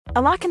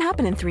A lot can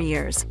happen in 3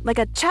 years, like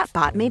a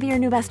chatbot may be your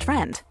new best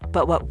friend.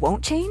 But what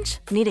won't change?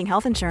 Needing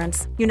health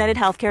insurance. United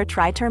Healthcare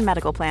Tri-Term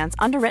Medical Plans,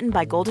 underwritten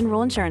by Golden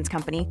Rule Insurance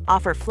Company,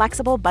 offer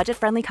flexible,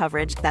 budget-friendly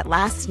coverage that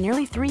lasts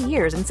nearly 3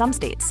 years in some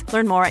states.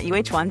 Learn more at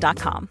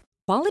uh1.com.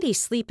 Quality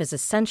sleep is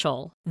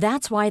essential.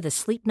 That's why the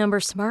Sleep Number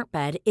Smart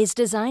Bed is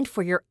designed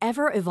for your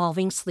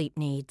ever-evolving sleep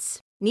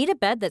needs. Need a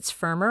bed that's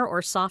firmer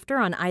or softer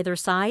on either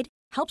side?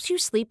 Helps you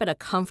sleep at a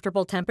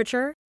comfortable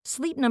temperature?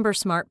 Sleep Number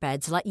Smart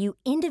Beds let you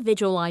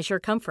individualize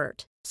your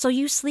comfort, so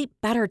you sleep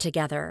better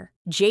together.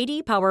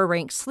 J.D. Power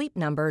ranks Sleep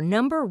Number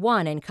number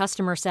 1 in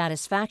customer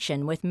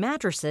satisfaction with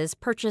mattresses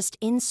purchased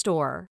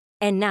in-store.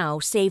 And now,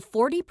 save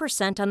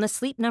 40% on the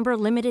Sleep Number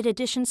Limited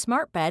Edition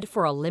Smart Bed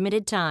for a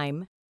limited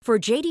time. For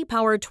J.D.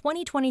 Power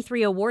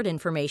 2023 award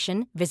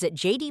information, visit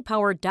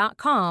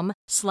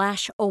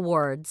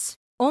jdpower.com/awards.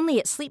 Only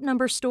at Sleep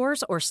Number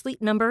stores or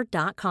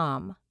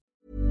sleepnumber.com.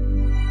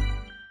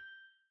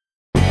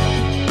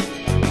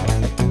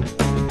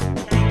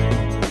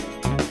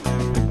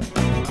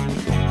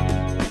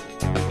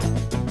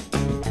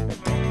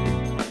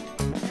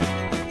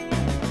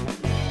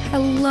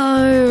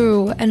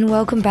 Hello and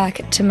welcome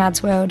back to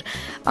Mads World.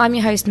 I'm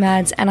your host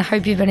Mads and I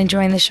hope you've been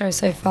enjoying the show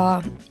so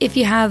far. If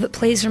you have,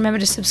 please remember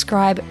to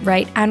subscribe,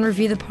 rate and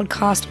review the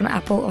podcast on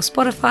Apple or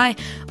Spotify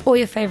or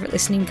your favourite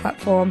listening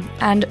platform,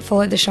 and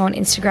follow the show on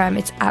Instagram.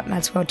 It's at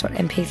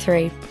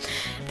madsworld.mp3.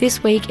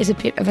 This week is a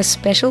bit of a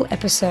special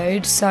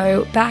episode.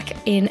 So back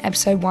in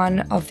episode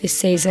 1 of this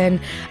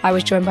season, I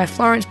was joined by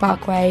Florence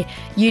Barkway,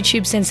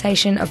 YouTube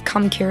sensation of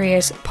Come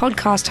Curious,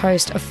 podcast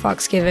host of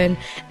Fucks Given,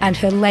 and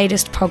her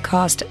latest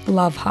podcast,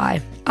 Love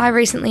High. I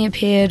recently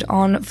appeared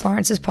on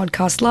Florence's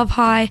podcast, Love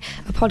High,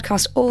 a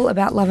podcast all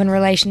about love and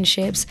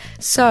relationships.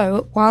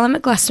 So while I'm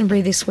at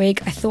Glastonbury this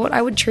week, I thought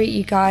I would treat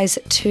you guys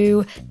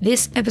to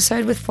this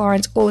episode with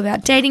Florence, all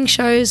about dating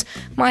shows,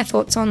 my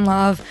thoughts on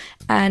love,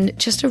 and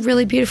just a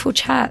really beautiful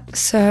chat.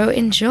 So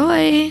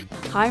enjoy.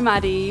 Hi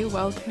Maddie,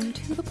 welcome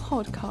to the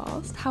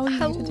podcast. How are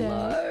you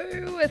today?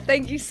 Hello,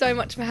 thank you so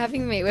much for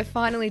having me. We're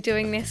finally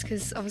doing this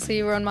because obviously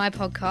you were on my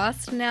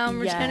podcast. Now I'm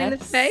returning the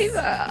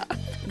favour.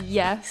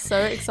 Yes, so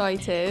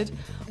excited.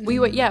 We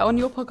were, on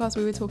your podcast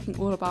we were talking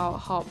all about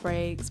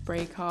heartbreaks,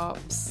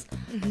 breakups.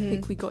 I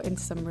think we got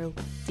into some real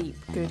deep,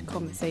 good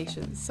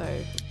conversations, so...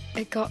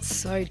 It got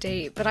so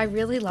deep, but I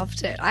really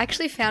loved it. I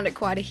actually found it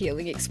quite a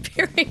healing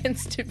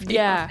experience, to be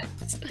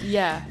honest.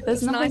 Yeah,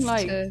 there's nothing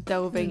nice like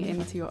delving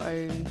into your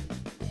own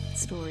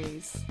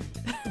stories.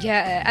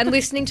 Yeah, and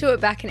listening to it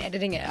back and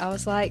editing it, I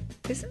was like,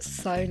 this is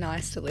so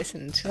nice to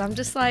listen to. I'm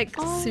just like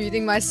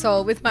soothing my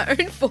soul with my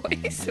own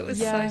voice. It was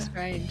so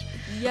strange.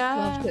 Yeah.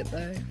 Loved it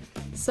though.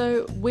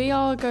 So we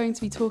are going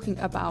to be talking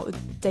about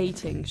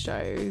dating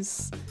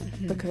shows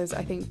because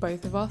I think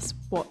both of us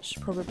watch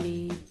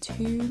probably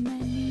too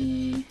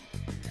many.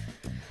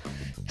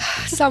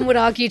 Some would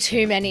argue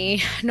too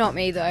many. Not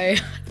me though.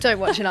 Don't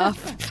watch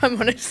enough, if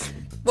I'm honest.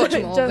 Watch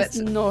more, just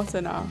but not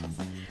enough.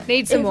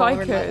 Need some if more I in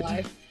my could.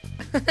 life.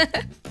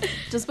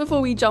 Just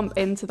before we jump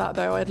into that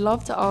though, I'd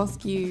love to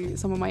ask you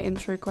some of my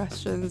intro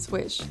questions,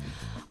 which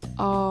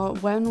are,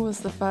 when was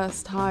the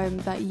first time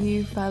that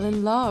you fell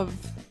in love?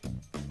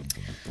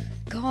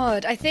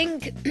 God, I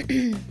think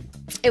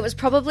it was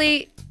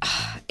probably...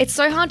 It's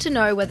so hard to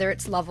know whether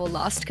it's love or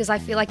lust, because I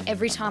feel like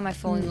every time I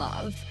fall in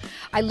love,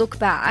 I look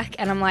back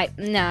and I'm like,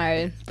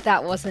 no,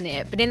 that wasn't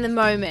it. But in the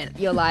moment,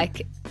 you're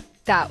like,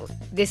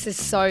 this is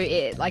so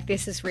it. Like,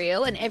 this is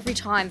real. And every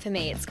time for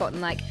me, it's gotten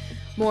like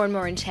more and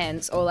more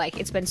intense, or like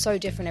it's been so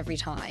different every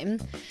time.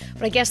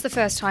 But I guess the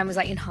first time was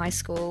like in high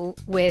school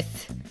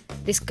with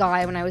this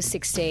guy when I was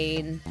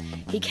 16.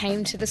 He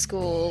came to the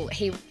school.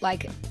 He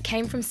like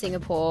came from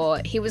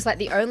Singapore. He was like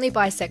the only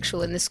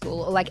bisexual in the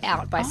school, or like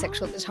out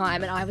bisexual at the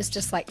time. And I was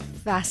just like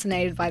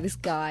fascinated by this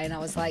guy. And I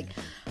was like,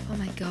 oh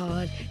my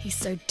God, he's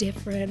so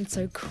different,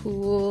 so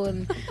cool.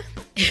 And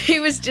he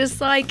was just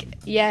like,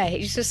 yeah,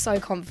 he's just so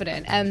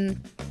confident.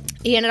 And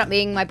he ended up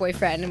being my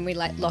boyfriend, and we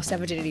like lost our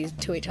virginity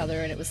to each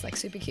other, and it was like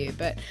super cute.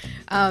 But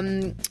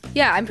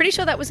yeah, I'm pretty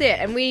sure that was it.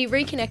 And we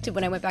reconnected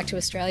when I went back to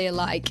Australia,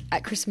 like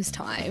at Christmas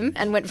time,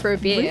 and went for a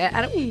beer.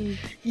 Really?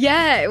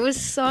 And it was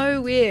so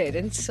weird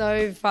and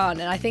so fun.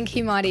 And I think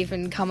he might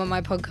even come on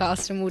my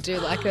podcast, and we'll do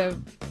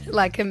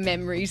like a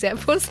memories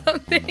app or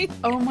something.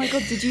 Oh my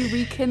God, did you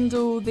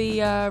rekindle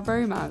the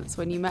romance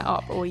when you met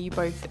up, or were you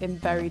both in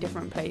very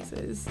different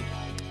places?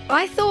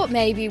 I thought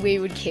maybe we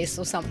would kiss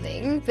or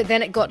something, but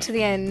then it got to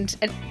the end,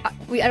 and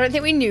I don't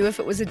think we knew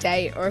if it was a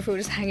date or if we were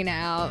just hanging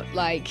out.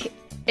 Like,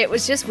 it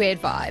was just weird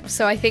vibes.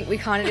 So I think we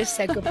kind of just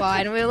said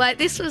goodbye, and we were like,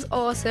 this was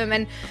awesome.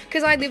 And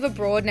because I live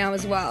abroad now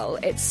as well,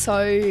 it's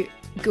so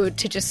good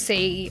to just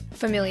see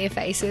familiar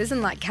faces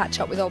and like catch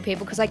up with old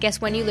people, because I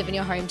guess when you live in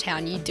your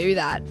hometown, you do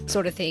that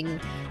sort of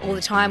thing all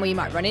the time, where you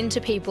might run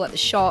into people at the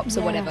shops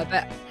or whatever,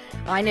 but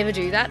I never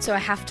do that. So I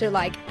have to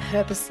like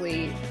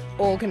purposely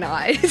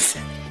organise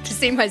to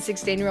see my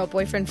 16-year-old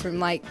boyfriend from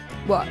like,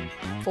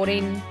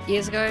 14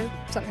 years ago,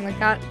 something like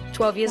that,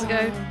 12 years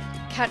ago.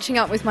 Catching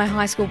up with my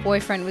high school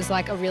boyfriend was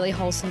like a really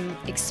wholesome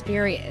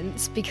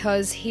experience,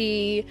 because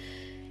he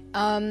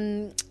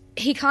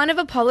he kind of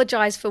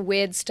apologized for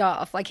weird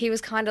stuff. Like, he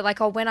was kind of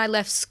like, oh, when I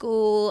left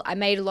school, I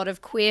made a lot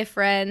of queer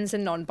friends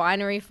and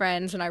non-binary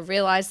friends, and I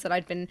realized that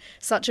I'd been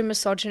such a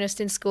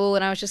misogynist in school,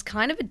 and I was just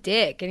kind of a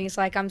dick. And he's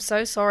like, I'm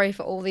so sorry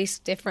for all these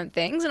different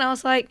things. And I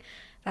was like,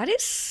 that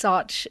is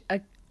such a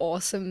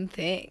awesome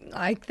thing,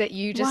 like, that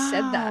you just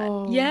said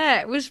that.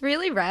 Yeah, it was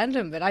really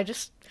random, but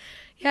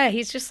yeah,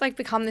 he's just like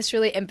become this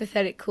really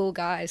empathetic, cool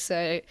guy.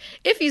 So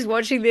if he's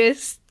watching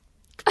this,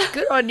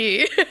 good on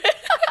you.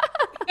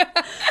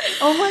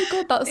 Oh my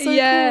God, that's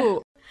so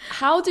cool.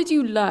 How did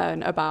you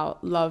learn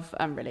about love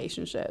and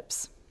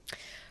relationships?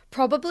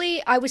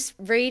 Probably, I was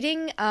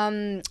reading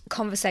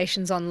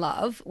Conversations on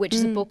Love, which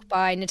is a book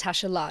by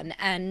Natasha Lunn,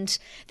 and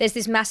there's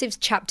this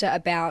massive chapter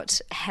about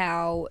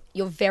how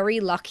you're very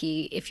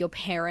lucky if your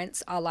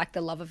parents are like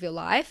the love of your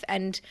life,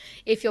 and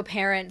if your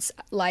parents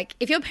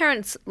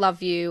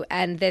love you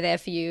and they're there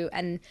for you,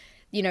 and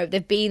you know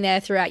they've been there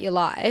throughout your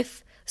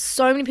life.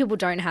 So many people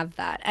don't have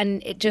that,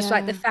 and it just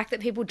like the fact that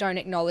people don't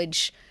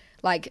acknowledge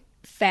like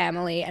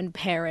family and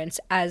parents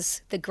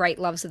as the great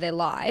loves of their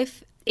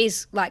life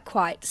is like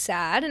quite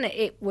sad, and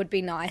it would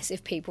be nice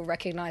if people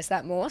recognize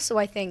that more. So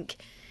I think,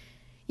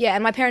 yeah,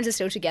 and my parents are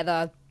still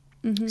together,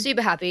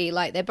 super happy.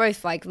 Like, they're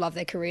both like love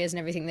their careers and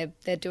everything.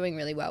 They're doing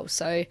really well.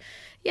 So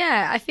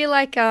yeah, I feel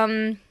like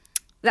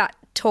that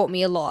taught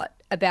me a lot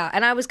about,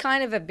 and I was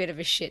kind of a bit of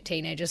a shit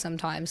teenager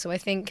sometimes. So I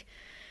think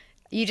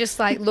you just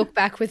like look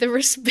back with a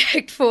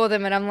respect for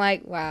them, and I'm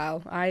like,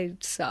 wow, I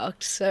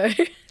sucked. So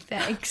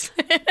thanks.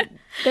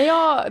 They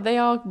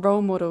are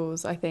role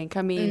models, I think.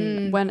 I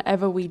mean,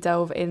 whenever we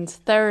delve into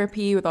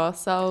therapy with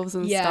ourselves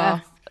and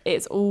stuff,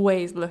 it's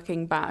always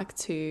looking back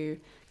to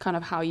kind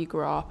of how you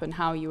grew up and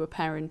how you were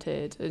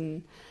parented.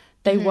 And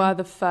they were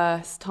the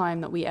first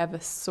time that we ever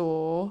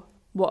saw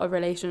what a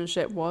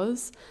relationship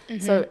was.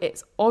 So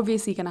it's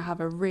obviously going to have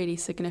a really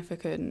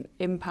significant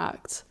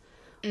impact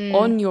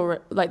on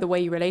your, like, the way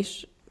you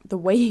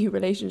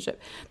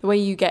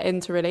get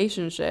into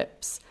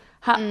relationships.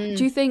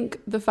 Do you think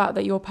the fact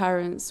that your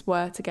parents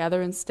were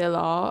together and still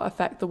are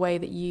affect the way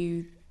that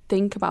you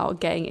think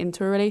about getting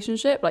into a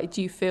relationship? Like,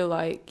 do you feel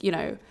like, you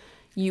know,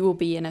 you will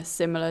be in a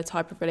similar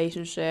type of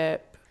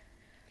relationship?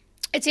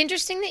 It's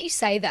interesting that you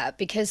say that,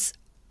 because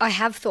I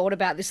have thought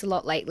about this a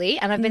lot lately,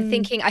 and I've been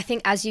thinking, I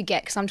think as you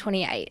get, because I'm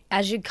 28,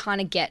 as you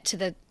kind of get to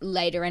the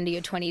later end of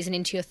your 20s and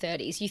into your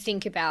 30s, you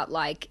think about,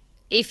 like,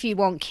 if you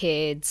want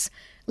kids,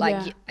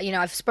 like, you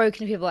know, I've spoken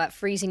to people about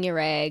freezing your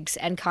eggs,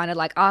 and kind of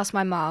like ask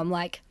my mom,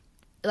 like,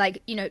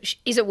 you know,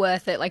 is it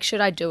worth it? Like,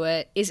 should I do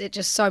it? Is it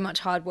just so much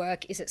hard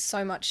work? Is it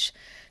so much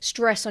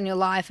stress on your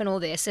life and all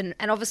this? And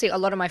obviously a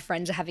lot of my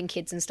friends are having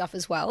kids and stuff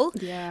as well.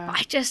 Yeah.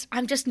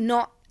 I'm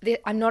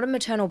not a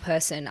maternal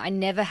person. I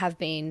never have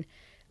been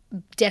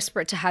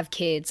desperate to have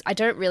kids. I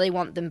don't really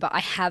want them, but I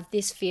have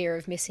this fear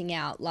of missing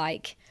out,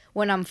 like,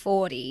 when I'm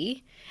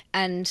 40,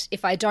 and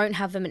if I don't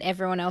have them and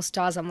everyone else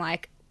does, I'm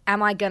like,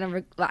 am I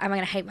gonna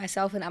hate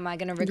myself, and am I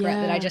gonna regret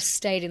that I just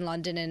stayed in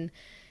London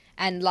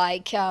and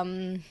like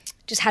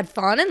just had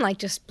fun and like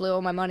just blew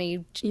all my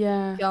money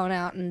going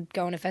out and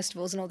going to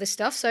festivals and all this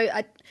stuff. So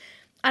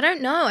I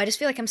don't know. I just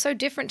feel like I'm so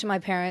different to my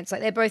parents.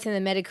 Like, they're both in the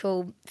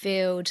medical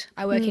field.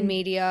 I work in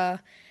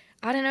media.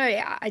 I don't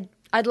know.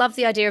 I'd love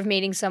the idea of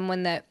meeting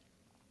someone that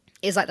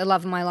is like the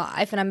love of my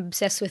life, and I'm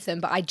obsessed with them,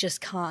 but I just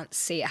can't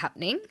see it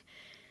happening.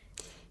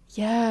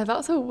 Yeah,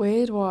 that's a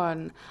weird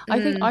one. I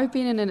think I've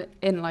been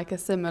in like a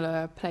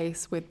similar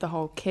place with the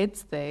whole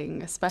kids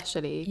thing,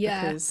 especially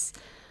because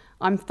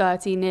I'm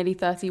 30, nearly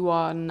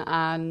 31,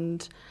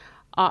 and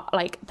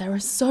like, there are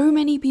so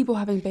many people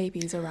having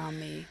babies around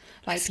me.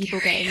 Like,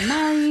 people getting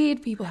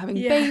married, people having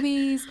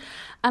babies.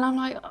 And I'm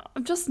like,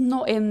 I'm just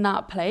not in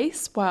that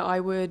place where I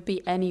would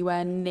be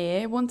anywhere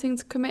near wanting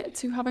to commit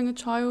to having a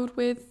child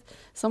with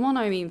someone.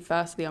 I mean,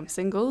 firstly, I'm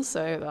single,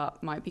 so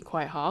that might be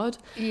quite hard.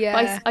 Yeah.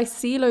 But I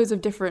see loads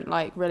of different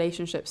like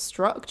relationship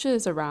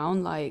structures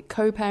around, like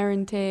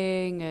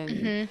co-parenting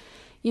and,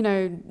 you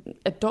know,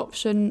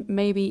 adoption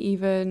maybe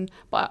even.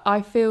 But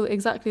I feel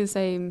exactly the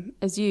same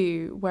as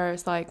you, where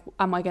it's like,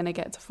 am I going to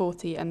get to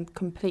 40 and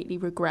completely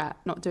regret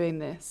not doing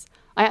this?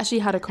 I actually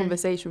had a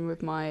conversation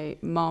with my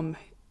mum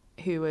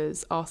who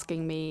was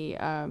asking me,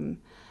 I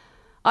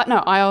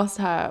asked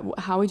her,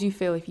 how would you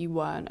feel if you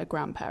weren't a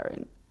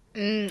grandparent?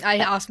 I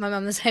asked my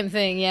mum the same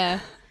thing, yeah.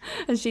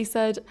 And she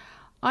said,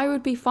 I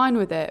would be fine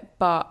with it,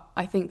 but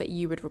I think that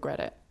you would regret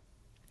it.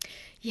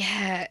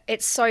 Yeah,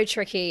 it's so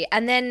tricky.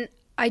 And then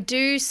I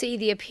do see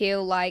the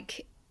appeal,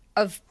 like,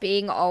 of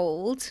being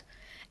old,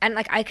 and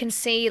like I can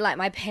see like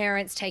my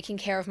parents taking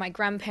care of my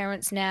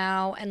grandparents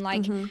now, and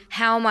like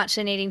how much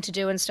they're needing to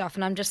do and stuff.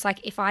 And I'm just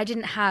like, if I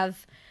didn't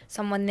have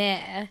someone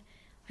there,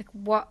 like,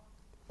 what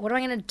am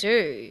I going to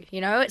do? You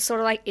know, it's sort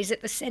of like, is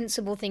it the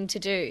sensible thing to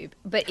do?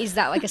 But is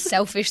that like a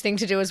selfish thing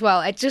to do as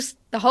well? It just,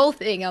 the whole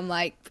thing, I'm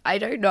like, I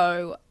don't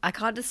know. I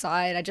can't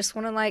decide. I just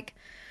want to like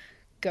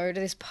go to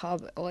this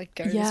pub or like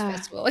go to this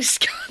festival.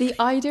 The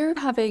idea of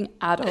having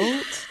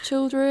adult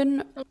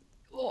children,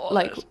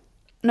 like,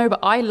 no, but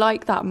I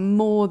like that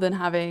more than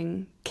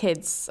having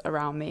kids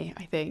around me,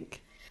 I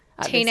think.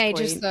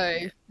 Teenagers, though,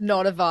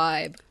 not a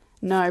vibe.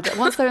 No, but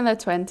once they're in their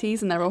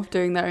 20s and they're off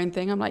doing their own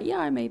thing, I'm like, yeah,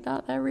 I made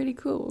that. They're really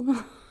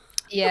cool.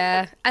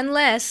 Yeah,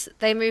 unless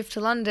they move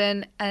to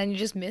London and you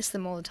just miss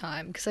them all the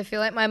time. Because I feel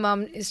like my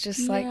mum is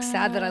just like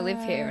sad that I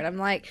live here. And I'm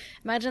like,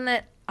 imagine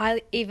that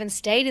I even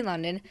stayed in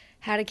London,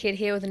 had a kid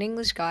here with an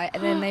English guy,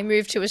 and then they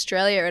moved to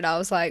Australia. And I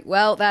was like,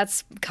 well,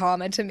 that's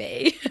karma to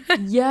me.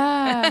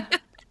 Yeah.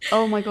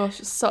 Oh my gosh,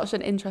 such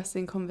an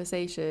interesting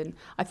conversation.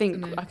 I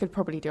think I could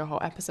probably do a whole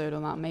episode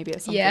on that. Maybe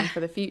it's something for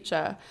the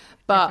future.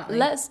 But definitely.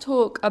 Let's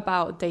talk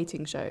about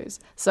dating shows.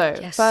 So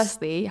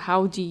firstly,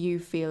 how do you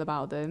feel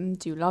about them?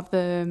 Do you love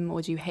them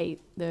or do you hate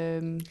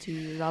them? Do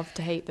you love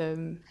to hate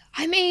them?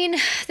 I mean,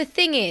 the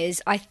thing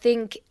is, I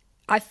think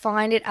I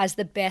find it as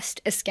the best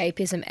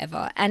escapism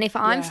ever. And if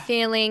I'm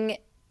feeling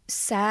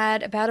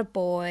sad about a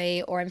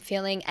boy, or I'm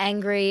feeling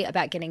angry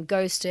about getting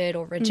ghosted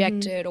or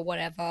rejected or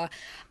whatever,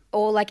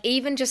 or like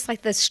even just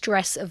like the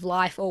stress of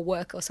life or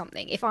work or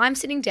something, if I'm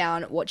sitting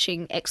down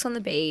watching Ex on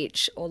the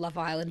Beach or Love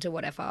Island or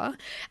whatever,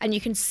 and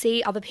you can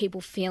see other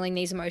people feeling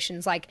these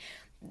emotions, like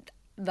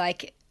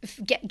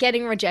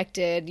getting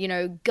rejected, you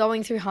know,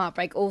 going through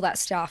heartbreak, all that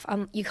stuff,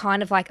 you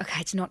kind of like, okay,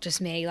 it's not just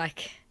me,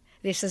 like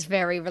this is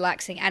very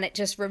relaxing, and it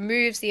just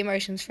removes the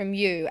emotions from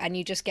you and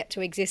you just get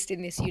to exist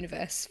in this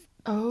universe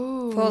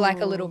for like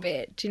a little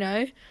bit, you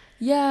know?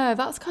 Yeah,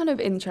 that's kind of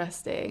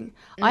interesting.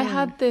 I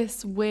had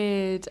this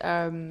weird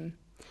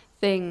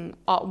thing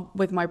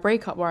with my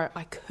breakup where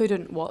I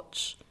couldn't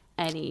watch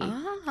any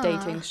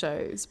dating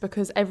shows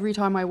because every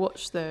time I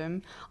watched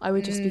them, I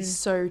would just be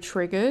so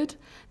triggered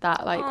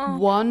that like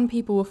one,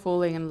 people were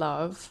falling in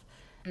love,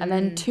 and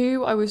then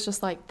two, I was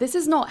just like, this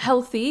is not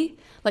healthy.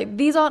 Like,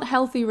 these aren't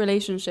healthy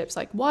relationships.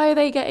 Like, why are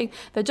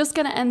they're just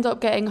going to end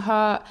up getting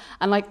hurt?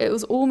 And like, it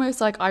was almost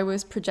like I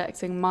was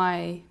projecting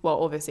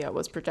obviously I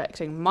was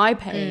projecting my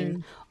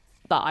pain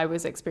that I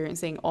was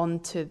experiencing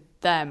onto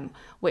them,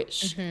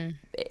 which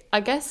I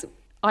guess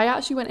I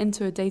actually went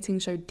into a dating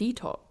show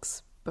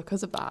detox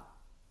because of that.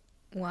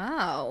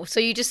 Wow. So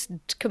you just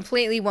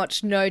completely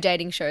watched no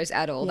dating shows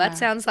at all. Yeah. That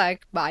sounds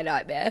like my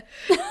nightmare.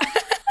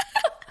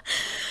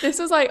 This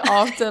was like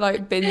after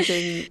like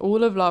binging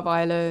all of Love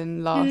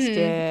Island last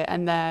year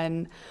and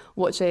then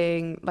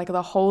watching like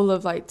the whole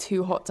of like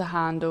Too Hot to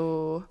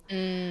Handle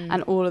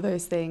and all of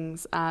those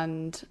things.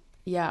 And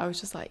yeah, I was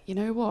just like, you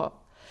know what?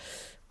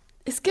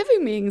 It's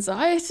giving me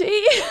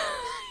anxiety.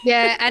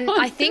 Yeah, and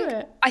I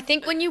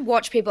think when you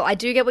watch people, I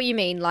do get what you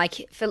mean. Like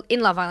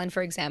in Love Island,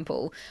 for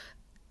example,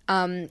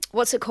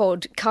 what's it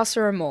called?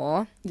 Casa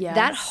Amor. Yeah.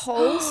 That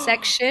whole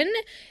section,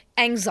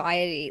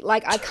 anxiety.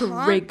 Like I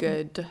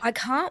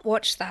can't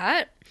watch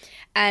that.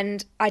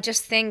 And I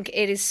just think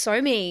it is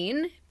so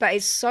mean, but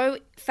it's so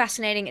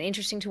fascinating and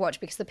interesting to watch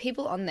because the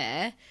people on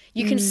there,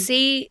 you can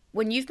see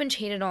when you've been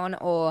cheated on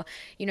or,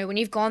 you know, when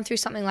you've gone through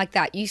something like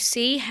that, you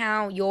see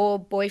how your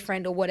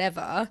boyfriend or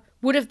whatever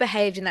would have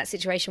behaved in that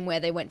situation where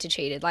they went to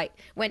cheat.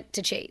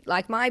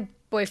 Like my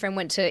boyfriend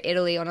went to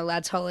Italy on a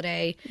lad's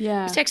holiday. Yeah.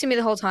 He was texting me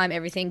the whole time,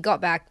 everything,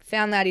 got back,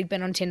 found out he'd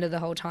been on Tinder the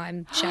whole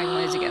time, shagging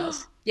loads of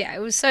girls. Yeah, it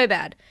was so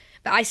bad.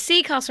 But I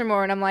see Casa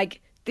Amor and I'm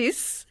like,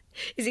 this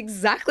is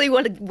exactly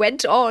what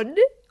went on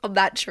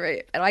that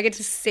trip, and I get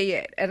to see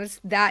it, and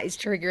that is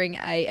triggering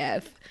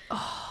AF.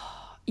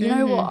 Oh, you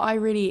know what?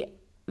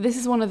 This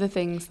is one of the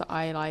things that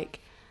I like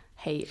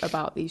hate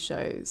about these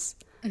shows,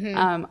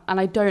 and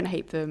I don't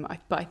hate them,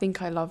 but I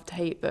think I love to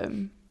hate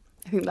them.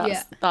 I think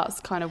that's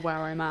kind of where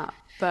I'm at.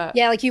 But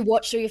yeah, like you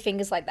watch through your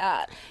fingers like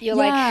that. You're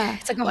like,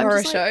 it's like a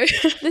horror show.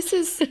 This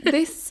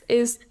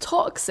is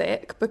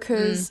toxic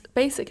because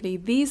basically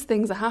these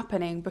things are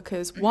happening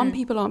because one,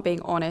 people aren't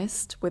being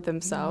honest with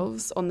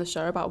themselves on the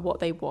show about what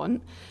they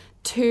want.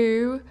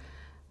 Two,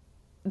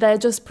 they're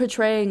just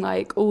portraying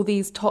like all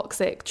these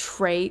toxic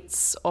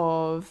traits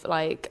of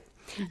like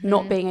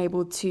not being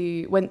able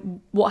to,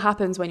 what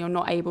happens when you're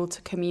not able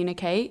to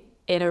communicate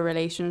in a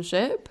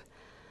relationship.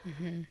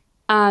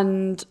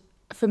 And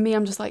for me,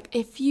 I'm just like,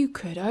 if you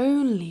could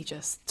only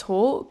just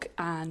talk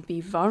and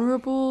be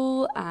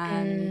vulnerable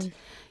and,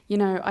 you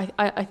know,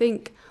 I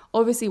think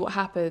obviously what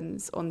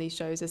happens on these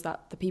shows is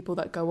that the people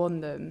that go on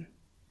them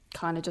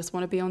kind of just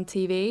want to be on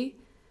TV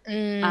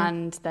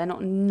and they're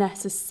not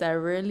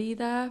necessarily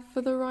there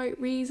for the right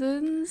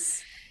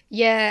reasons.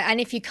 Yeah, and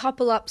if you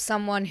couple up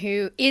someone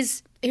who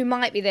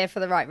might be there for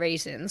the right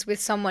reasons with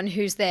someone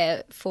who's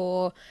there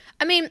for,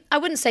 I mean, I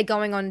wouldn't say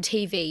going on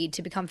TV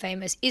to become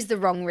famous is the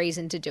wrong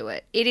reason to do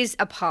it. It is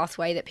a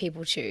pathway that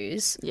people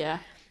choose. Yeah.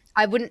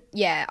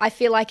 I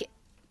feel like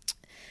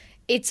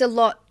it's a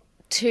lot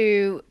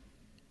to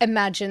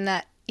imagine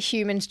that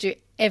humans do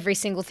every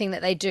single thing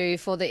that they do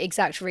for the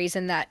exact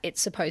reason that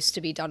it's supposed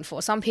to be done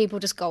for. Some people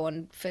just go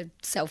on for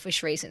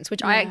selfish reasons,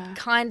 which I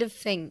kind of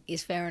think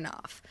is fair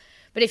enough.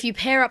 But if you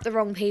pair up the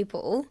wrong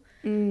people,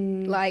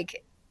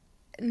 like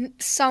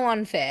so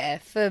unfair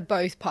for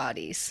both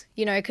parties,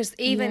 you know, because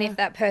even if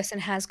that person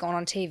has gone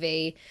on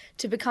TV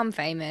to become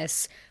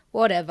famous,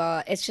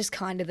 whatever, it's just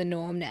kind of the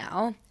norm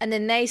now. And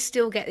then they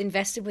still get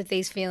invested with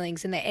these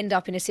feelings and they end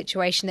up in a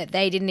situation that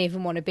they didn't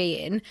even want to be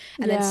in.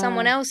 And then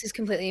someone else is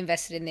completely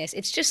invested in this.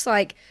 It's just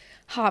like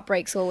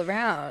heartbreaks all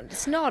around.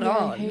 It's not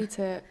on. I hate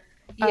it.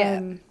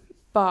 Yeah.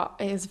 But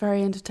it is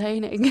very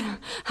entertaining.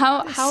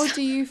 How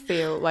do you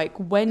feel like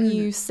when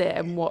you sit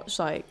and watch,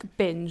 like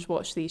binge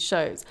watch these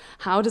shows?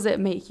 How does it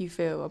make you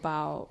feel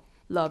about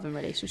love and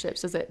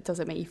relationships? Does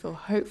it make you feel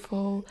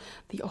hopeful?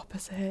 The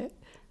opposite?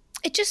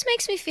 It just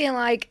makes me feel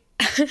like,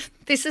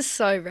 this is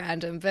so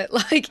random, but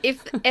like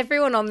if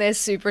everyone on there is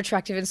super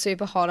attractive and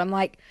super hot, I'm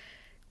like,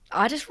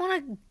 I just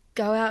want to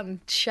go out and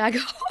shag a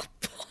hot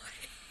boy.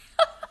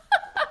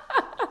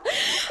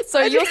 So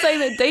you're saying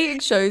that dating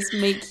shows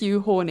make you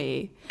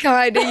horny?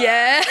 Kind of,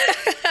 yeah.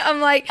 I'm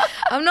like,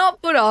 I'm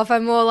not put off.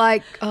 I'm more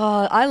like,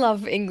 oh, I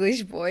love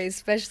English boys,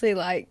 especially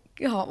like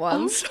hot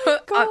ones.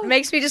 It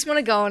makes me just want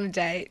to go on a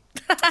date.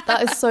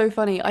 That is so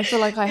funny. I feel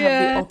like I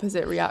have the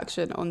opposite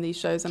reaction on these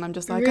shows, and I'm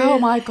just like, oh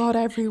my God,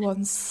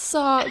 everyone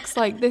sucks.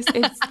 Like, is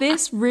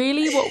this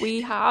really what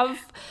we have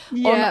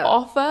on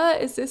offer?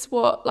 Is this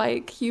what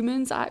like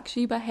humans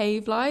actually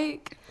behave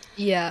like?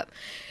 Yeah.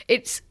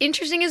 It's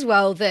interesting as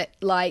well that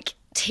like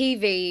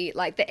TV,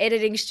 like the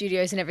editing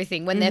studios and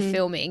everything, when they're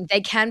filming,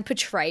 they can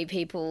portray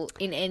people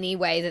in any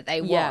way that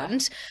they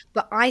want.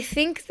 But I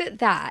think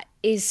that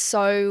is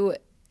so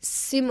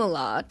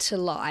similar to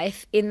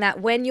life in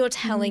that when you're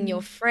telling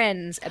your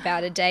friends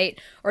about a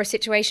date or a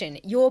situation,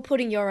 you're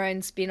putting your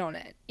own spin on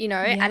it, you know,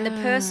 and the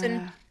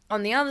person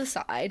on the other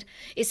side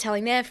is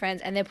telling their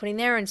friends and they're putting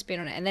their own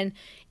spin on it. And then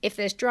if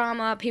there's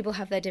drama, people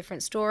have their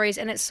different stories,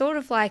 and it's sort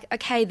of like,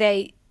 okay,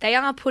 they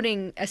are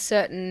putting a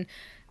certain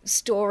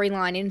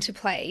storyline into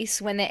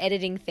place when they're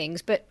editing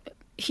things, but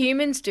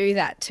humans do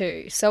that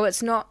too. So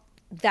it's not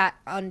that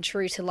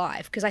untrue to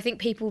life, because I think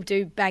people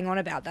do bang on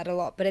about that a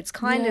lot, but it's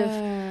kind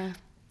of,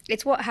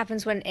 it's what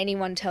happens when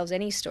anyone tells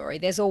any story.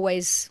 There's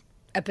always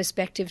a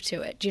perspective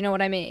to it. Do you know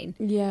what I mean?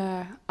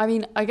 Yeah. I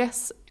mean, I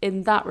guess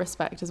in that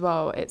respect as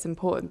well, it's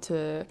important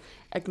to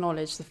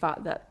acknowledge the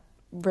fact that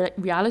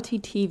reality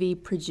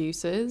TV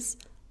producers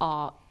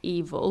are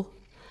evil.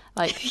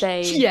 Like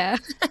they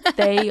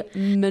they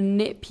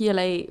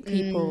manipulate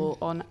people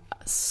on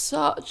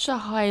such a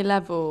high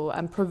level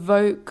and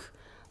provoke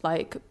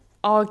like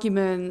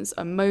arguments,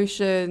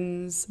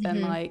 emotions,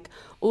 and like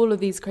all of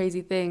these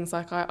crazy things.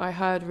 Like I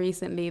heard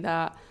recently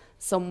that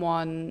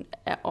someone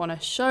on a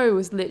show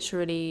was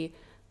literally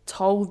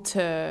told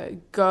to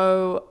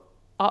go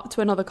up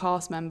to another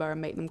cast member and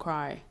make them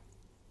cry.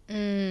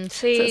 See,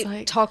 so it's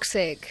like,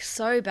 toxic,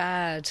 so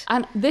bad.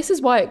 And this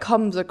is why it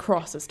comes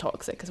across as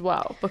toxic as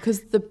well,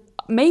 because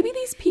maybe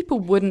these people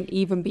wouldn't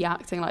even be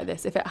acting like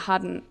this if it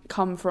hadn't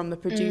come from the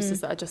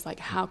producers that are just like,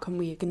 how can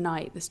we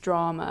ignite this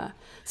drama?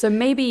 So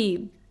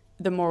maybe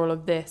the moral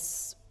of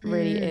this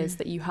really is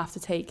that you have to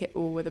take it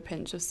all with a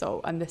pinch of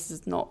salt, and this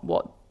is not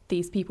what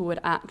these people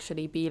would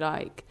actually be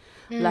like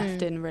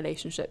left in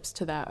relationships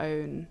to their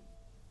own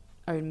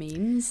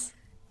means.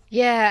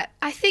 Yeah,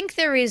 I think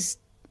there is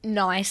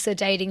nicer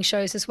dating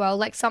shows as well,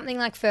 like something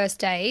like First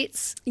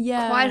Dates.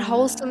 Quite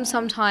wholesome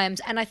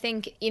sometimes, and I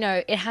think, you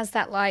know, it has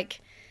like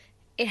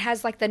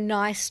the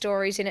nice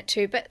stories in it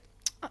too, but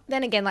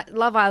then again, like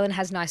Love Island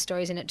has nice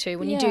stories in it too,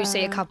 when you do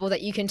see a couple that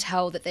you can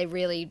tell that they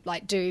really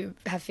like do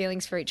have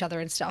feelings for each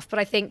other and stuff. But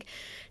I think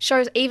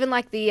shows even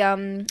like the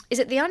is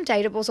it The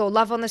Undateables or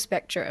Love on the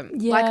Spectrum,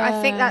 like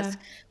I think that's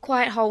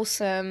quite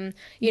wholesome,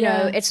 you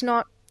know. It's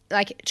not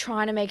like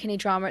trying to make any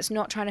drama, it's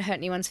not trying to hurt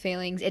anyone's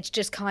feelings, it's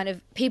just kind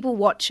of people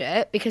watch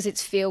it because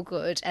it's feel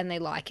good and they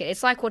like it.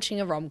 It's like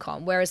watching a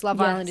rom-com, whereas Love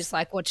Island is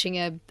like watching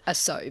a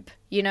soap,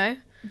 you know.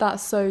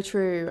 That's so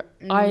true.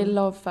 I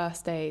love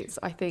First Dates.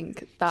 I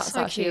think that's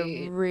so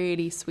actually a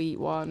really sweet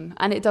one,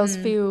 and it does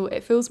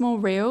feels more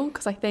real,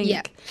 because I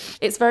think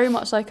it's very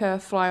much like a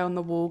fly on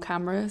the wall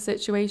camera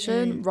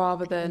situation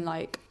rather than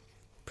like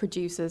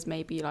producers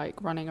maybe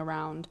like running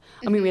around.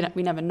 I mean,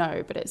 we never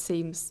know, but it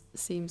seems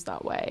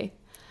that way.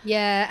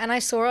 Yeah, and I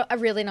saw a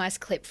really nice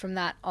clip from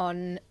that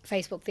on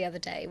Facebook the other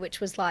day, which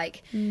was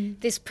like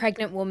this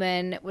pregnant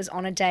woman was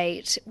on a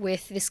date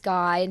with this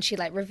guy, and she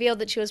like revealed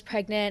that she was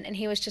pregnant, and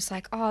he was just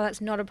like, oh,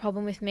 that's not a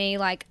problem with me.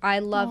 Like, I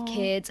love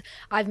kids.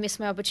 I've missed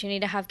my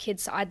opportunity to have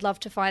kids, so I'd love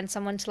to find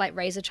someone to like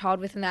raise a child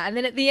with and that. And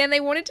then at the end,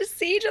 they wanted to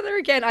see each other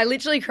again. I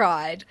literally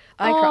cried.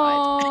 I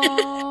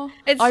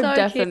cried. I've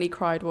definitely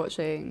cried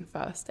watching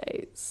First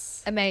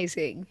Dates.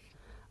 Amazing.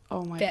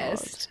 Oh my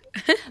Best.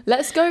 God.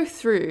 Let's go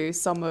through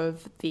some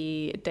of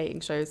the dating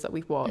shows that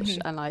we've watched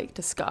and like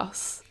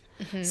discuss.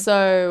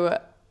 So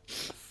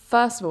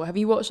first of all, have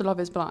you watched Love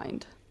is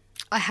Blind?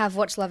 I have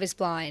watched Love is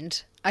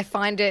Blind. I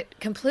find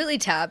it completely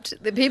tapped.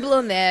 The people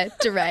on there,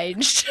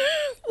 deranged.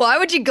 Why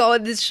would you go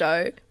on this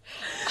show?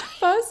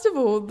 First of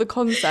all, the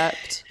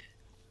concept,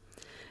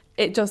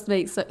 it just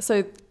makes it,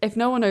 so if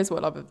no one knows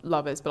what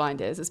Love is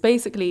Blind is, it's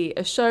basically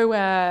a show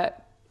where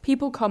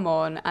people come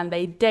on and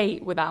they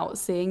date without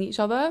seeing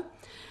each other.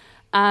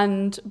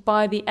 And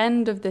by the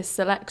end of this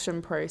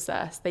selection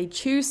process, they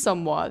choose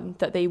someone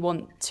that they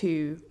want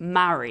to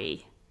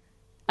marry.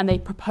 And they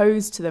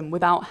propose to them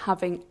without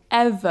having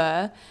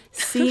ever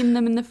seen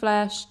them in the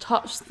flesh,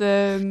 touched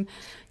them,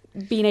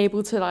 been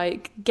able to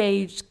like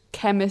gauge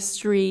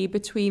chemistry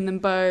between them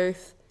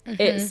both.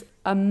 It's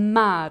a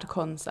mad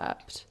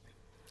concept.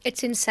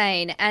 It's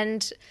insane.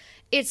 And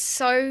it's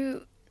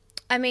so,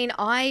 I mean,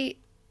 Ryan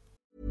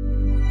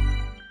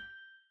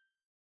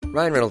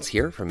Reynolds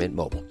here from Mint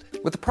Mobile.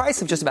 With the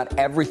price of just about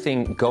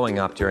everything going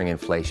up during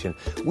inflation,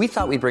 we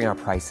thought we'd bring our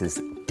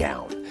prices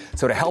down.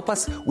 So to help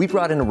us, we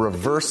brought in a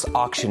reverse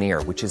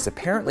auctioneer, which is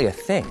apparently a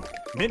thing.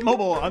 Mint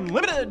Mobile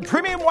Unlimited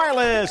Premium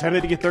Wireless. How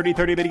to get 30,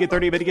 30, bit to get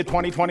 30, bit to get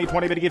 20, 20,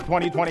 20, bit to get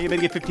 20, 20, bit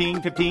to get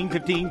 15, 15,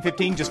 15,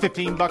 15, just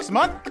 $15 a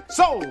month?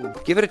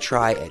 Sold! Give it a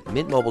try at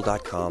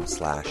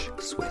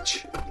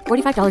mintmobile.com/switch.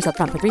 $45 up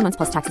front for 3 months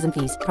plus taxes and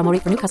fees. Promo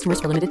rate for new customers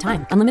for limited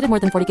time. Unlimited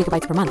more than 40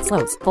 gigabytes per month.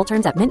 Slows full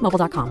terms at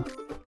mintmobile.com.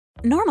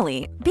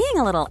 Normally, being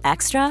a little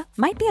extra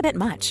might be a bit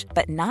much,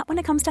 but not when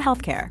it comes to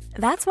healthcare.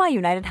 That's why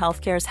United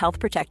Healthcare's Health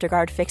Protector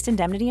Guard fixed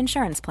indemnity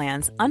insurance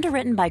plans,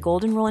 underwritten by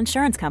Golden Rule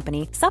Insurance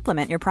Company,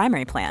 supplement your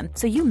primary plan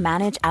so you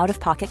manage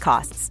out-of-pocket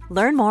costs.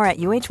 Learn more at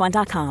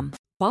uh1.com.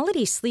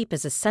 Quality sleep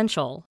is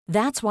essential.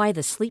 That's why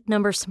the Sleep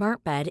Number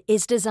Smart Bed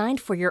is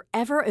designed for your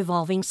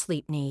ever-evolving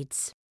sleep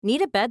needs.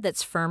 Need a bed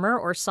that's firmer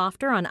or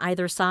softer on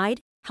either side?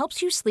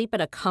 Helps you sleep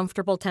at a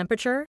comfortable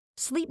temperature?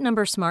 Sleep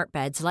Number Smart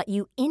Beds let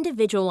you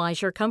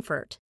individualize your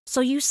comfort,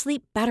 so you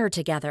sleep better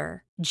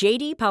together.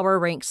 J.D. Power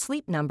ranks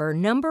Sleep Number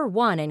number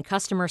 1 in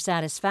customer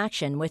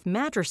satisfaction with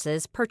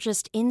mattresses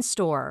purchased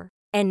in-store.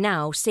 And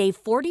now,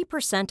 save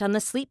 40% on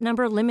the Sleep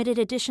Number Limited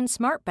Edition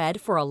Smart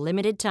Bed for a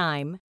limited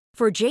time.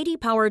 For J.D.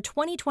 Power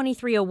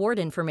 2023 award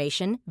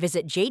information,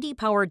 visit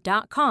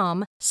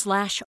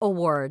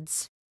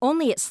jdpower.com/awards.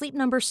 Only at Sleep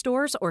Number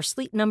stores or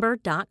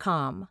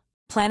sleepnumber.com.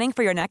 Planning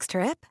for your next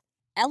trip?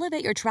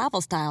 Elevate your travel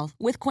style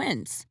with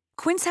Quince.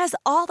 Quince has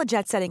all the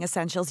jet-setting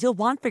essentials you'll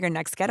want for your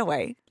next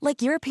getaway,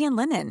 like European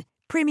linen,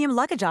 premium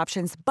luggage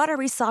options,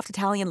 buttery soft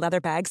Italian leather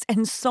bags,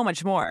 and so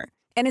much more.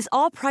 And is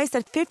all priced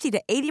at 50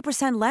 to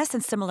 80% less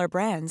than similar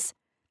brands.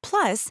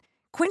 Plus,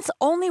 Quince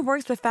only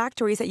works with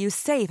factories that use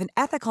safe and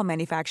ethical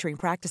manufacturing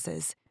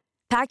practices.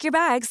 Pack your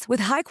bags with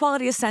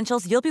high-quality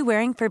essentials you'll be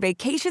wearing for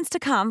vacations to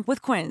come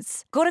with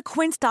Quince. Go to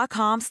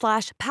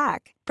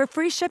quince.com/pack for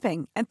free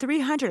shipping and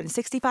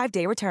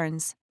 365-day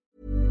returns.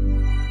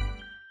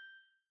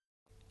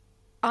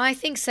 I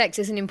think sex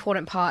is an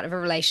important part of a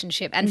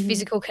relationship and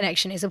physical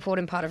connection is an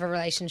important part of a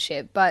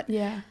relationship. But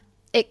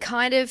it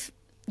kind of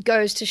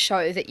goes to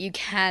show that you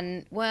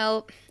can,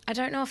 well, I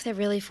don't know if they're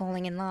really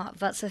falling in love.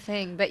 That's the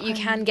thing. But you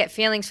can get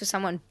feelings for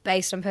someone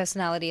based on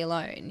personality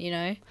alone, you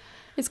know?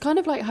 It's kind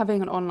of like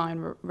having an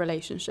online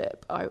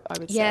relationship, I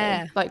would say.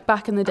 Yeah. Like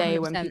back in the day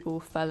 100%. when people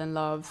fell in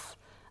love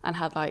and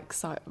had like,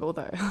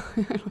 although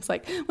it was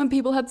like when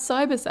people had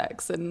cyber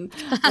sex and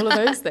all of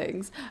those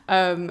things.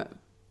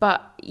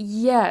 But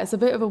yeah, it's a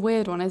bit of a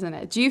weird one, isn't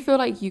it? Do you feel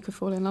like you could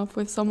fall in love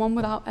with someone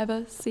without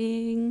ever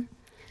seeing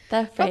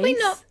their face? Probably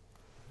not.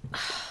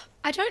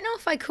 I don't know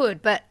if I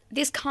could, but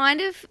this kind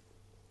of,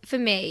 for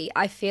me,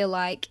 I feel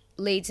like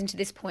leads into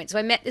this point. So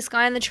I met this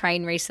guy on the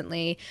train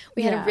recently.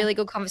 We had a really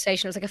good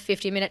conversation. It was like a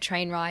 50-minute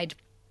train ride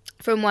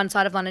from one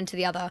side of London to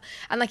the other.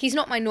 And like, he's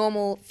not my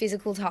normal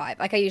physical type.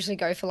 Like I usually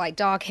go for like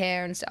dark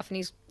hair and stuff, and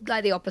he's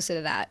like the opposite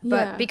of that.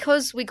 But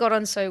because we got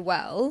on so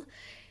well,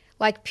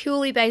 like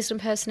purely based on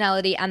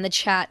personality and the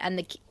chat and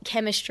the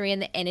chemistry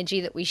and the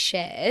energy that we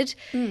shared.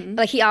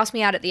 Like he asked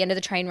me out at the end of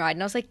the train ride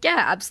and I was like,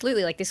 yeah,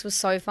 absolutely. Like this was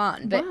so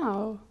fun. But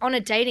on a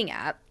dating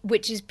app,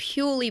 which is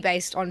purely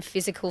based on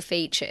physical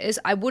features,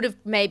 I would have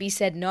maybe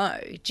said no,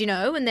 do you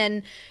know? And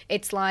then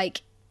it's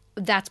like,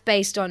 that's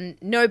based on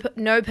no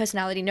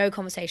personality, no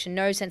conversation,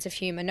 no sense of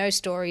humor, no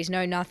stories,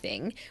 no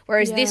nothing.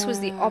 Whereas this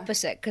was the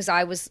opposite because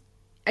I was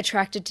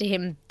attracted to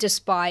him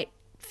despite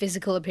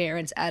physical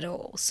appearance at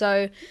all.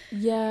 So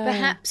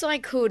perhaps I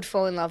could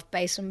fall in love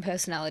based on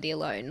personality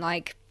alone,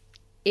 like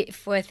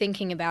if we're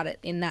thinking about it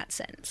in that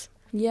sense.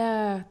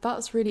 Yeah,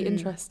 that's really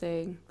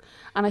interesting.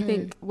 And I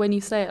think when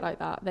you say it like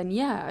that, then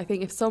I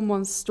think if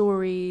someone's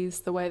stories,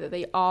 the way that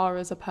they are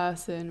as a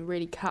person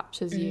really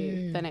captures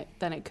you, then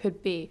it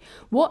could be.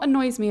 What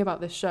annoys me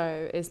about this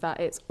show is that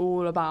it's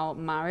all about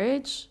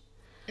marriage.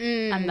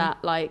 And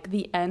that like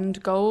the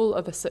end goal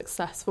of a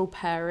successful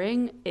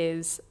pairing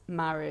is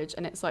marriage,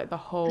 and it's like the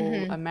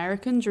whole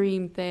American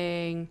dream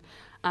thing,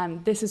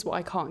 and this is what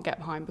I can't get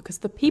behind because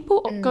the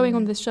people going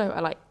on this show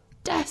are like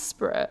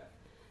desperate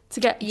to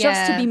get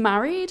just to be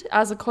married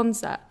as a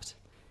concept.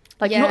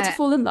 Like not to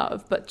fall in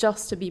love, but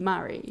just to be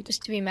married.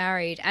 Just to be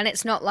married. And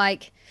it's not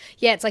like,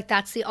 it's like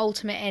that's the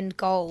ultimate end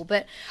goal.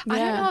 But I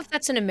don't know if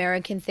that's an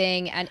American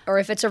thing or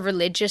if it's a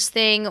religious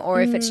thing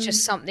or if it's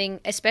just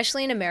something,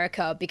 especially in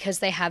America, because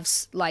they have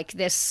like,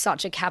 they're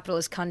such a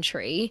capitalist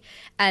country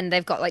and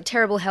they've got like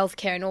terrible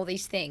healthcare and all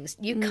these things.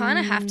 You kind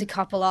of have to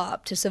couple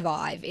up to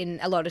survive in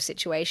a lot of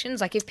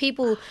situations. Like if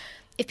people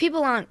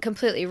aren't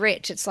completely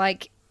rich, it's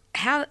like,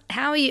 how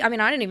are you? I mean,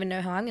 I don't even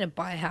know how I'm going to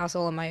buy a house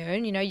all on my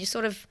own. You know, you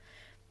sort of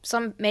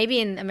maybe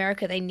in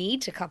America they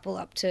need to couple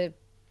up to,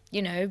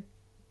 you know,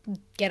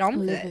 get on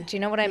with it. Do you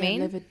know what I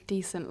mean? Live a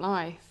decent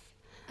life.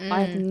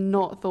 I had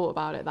not thought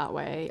about it that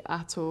way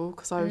at all,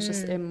 because I was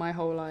just in my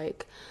whole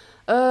like,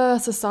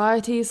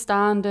 society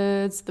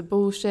standards, the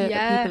bullshit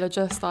that people are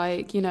just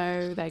like, you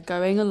know, they're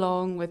going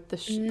along with the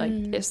like,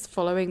 it's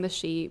following the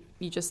sheep.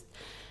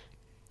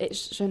 It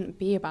shouldn't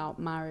be about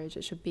marriage.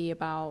 It should be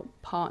about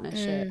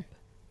partnership.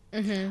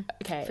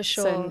 Okay, for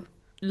sure. So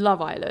Love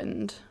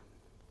Island.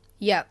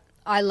 Yep,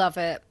 I love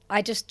it.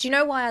 Do you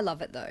know why I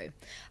love it though?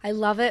 I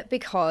love it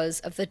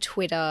because of the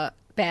Twitter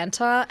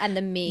banter and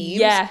the memes.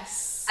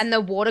 Yes. And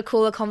the water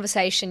cooler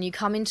conversation. You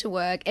come into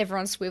work,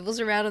 everyone swivels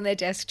around on their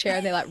desk chair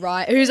and they're like,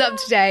 right, who's up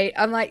to date?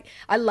 I'm like,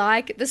 I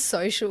like the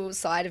social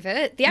side of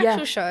it. The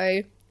actual show,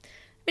 I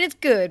mean, it's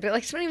good, but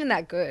like, it's not even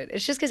that good.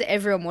 It's just because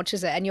everyone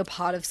watches it and you're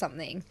part of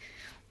something.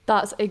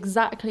 That's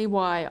exactly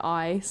why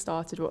I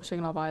started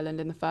watching Love Island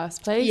in the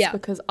first place,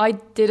 because I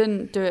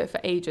didn't do it for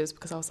ages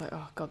because I was like,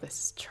 oh God, this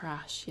is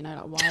trash. You know,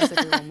 like, why is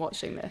everyone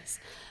watching this?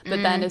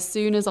 But then as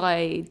soon as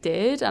I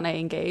did and I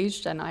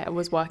engaged, and I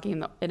was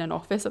working in an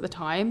office at the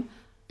time,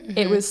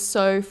 it was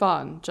so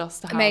fun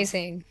just to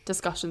have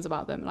discussions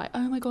about them. Like,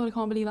 oh my God, I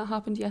can't believe that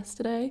happened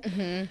yesterday.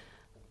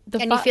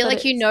 And you feel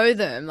like you know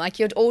them, like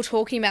you're all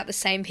talking about the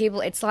same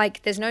people. It's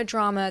like there's no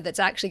drama that's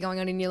actually going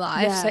on in your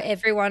life, so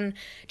everyone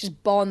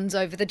just bonds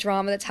over the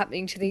drama that's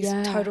happening to these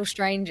total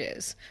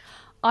strangers.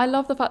 I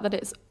love the fact that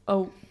it's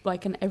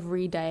like an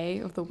every day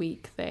of the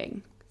week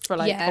thing for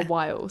like a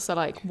while. So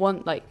like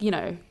you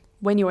know,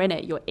 when you're in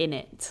it, you're in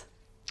it.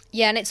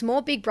 Yeah, and it's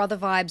more Big Brother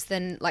vibes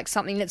than like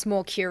something that's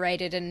more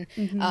curated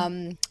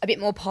and a bit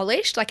more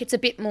polished. Like it's a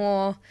bit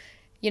more,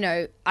 you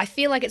know, I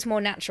feel like it's more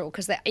natural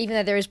because even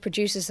though there is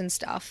producers and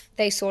stuff,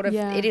 they sort of,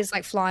 it is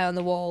like fly on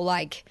the wall.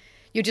 Like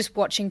you're just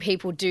watching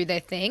people do their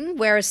thing.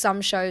 Whereas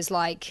some shows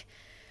like,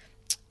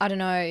 I don't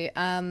know,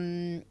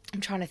 I'm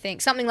trying to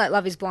think, something like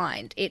Love is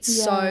Blind.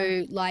 It's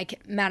so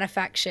like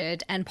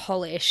manufactured and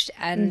polished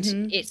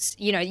and it's,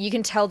 you know, you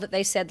can tell that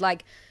they said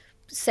like,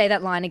 say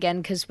that line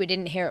again because we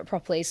didn't hear it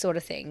properly sort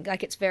of thing.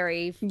 Like it's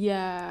very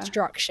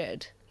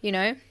structured, you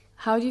know?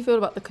 How do you feel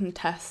about the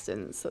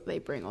contestants that they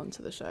bring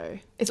onto the show?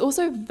 It's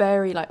also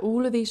very, like,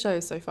 all of these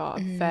shows so far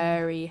are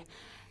very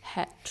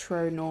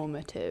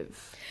heteronormative.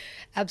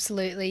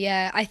 Absolutely,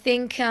 yeah. I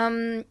think,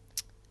 do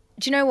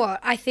you know what?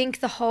 I think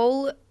the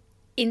whole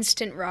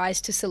instant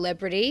rise to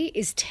celebrity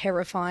is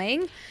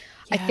terrifying.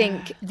 I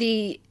think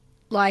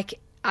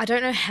I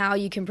don't know how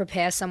you can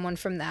prepare someone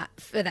for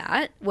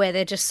that, where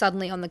they're just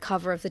suddenly on the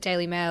cover of the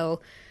Daily Mail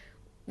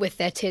with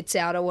their tits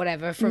out or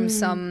whatever from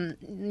some,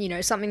 you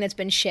know, something that's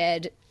been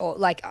shared or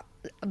like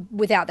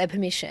without their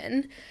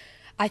permission.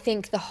 I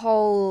think the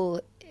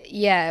whole,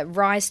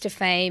 rise to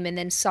fame and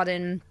then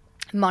sudden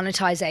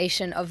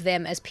monetization of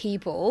them as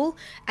people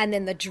and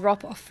then the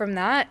drop off from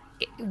that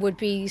would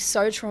be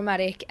so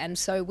traumatic and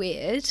so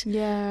weird.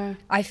 Yeah.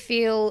 I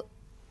feel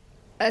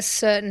a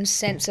certain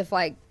sense of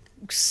like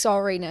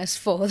sorriness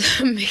for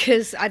them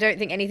because I don't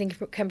think anything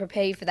can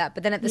prepare you for that.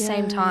 But then at the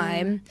same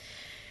time,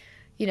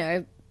 you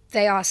know,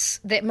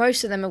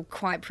 most of them are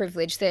quite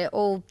privileged. They're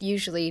all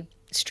usually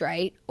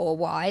straight or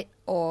white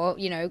or,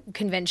 you know,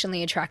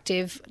 conventionally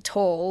attractive,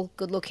 tall,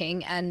 good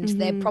looking, and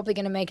they're probably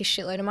going to make a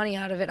shitload of money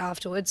out of it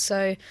afterwards.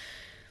 So,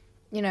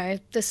 you know,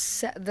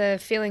 the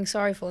feeling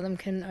sorry for them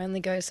can only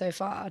go so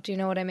far. Do you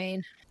know what I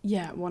mean?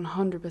 Yeah,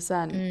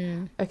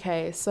 100%.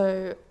 Okay,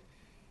 so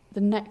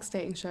the next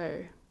dating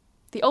show,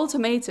 The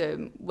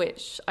Ultimatum,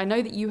 which I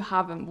know that you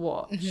haven't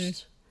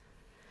watched,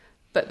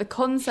 but the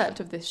concept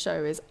of this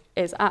show is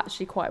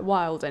actually quite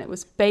wild, and it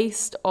was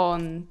based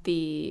on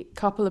the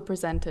couple of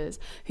presenters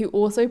who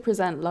also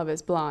present Love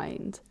is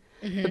Blind.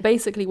 But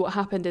basically what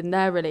happened in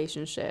their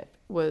relationship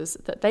was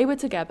that they were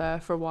together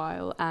for a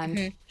while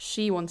and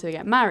she wanted to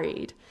get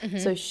married.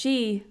 So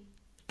she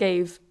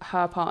gave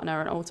her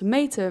partner an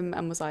ultimatum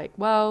and was like,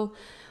 well,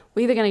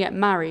 we're either going to get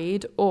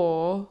married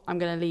or I'm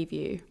going to leave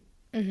you.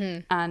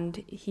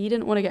 And he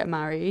didn't want to get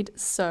married,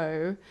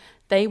 so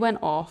they went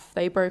off,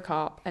 they broke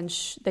up, and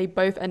they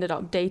both ended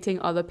up dating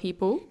other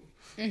people.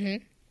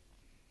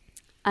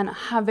 And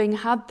having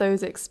had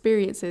those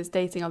experiences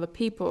dating other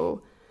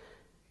people,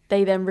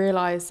 they then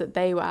realised that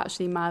they were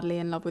actually madly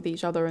in love with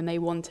each other and they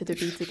wanted to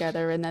be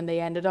together, and then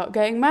they ended up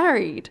getting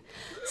married.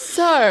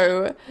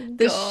 So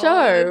the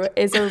show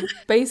is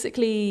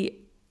basically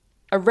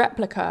a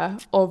replica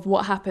of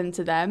what happened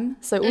to them.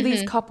 So all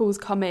these couples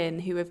come in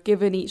who have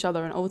given each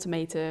other an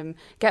ultimatum,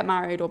 get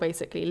married or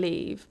basically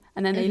leave,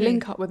 and then they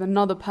link up with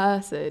another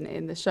person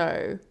in the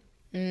show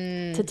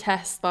to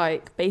test,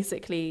 like,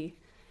 basically,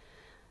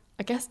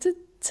 I guess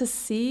to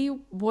see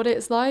what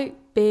it's like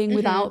being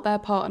without their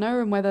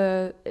partner, and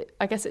whether,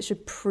 I guess it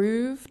should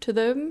prove to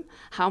them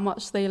how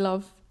much they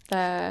love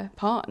their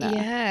partner.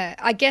 Yeah,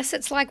 I guess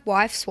it's like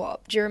Wife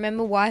Swap. Do you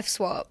remember Wife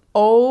Swap?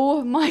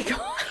 Oh my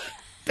God.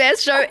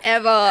 Best show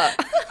ever.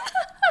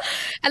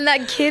 And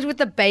that kid with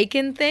the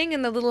bacon thing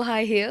and the little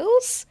high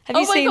heels. Have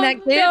you seen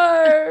that kid?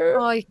 No.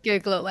 Oh, you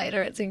Google it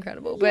later. It's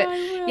incredible. But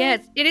yeah,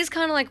 it is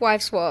kind of like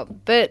Wife Swap.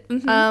 But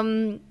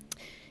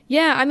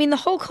Yeah, I mean, the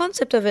whole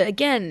concept of it,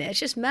 again, it's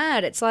just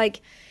mad. It's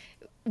like,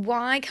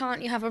 why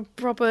can't you have a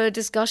proper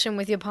discussion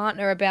with your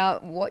partner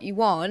about what you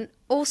want?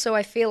 Also,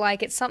 I feel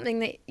like it's something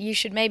that you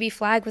should maybe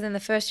flag within the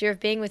first year of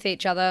being with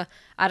each other.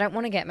 I don't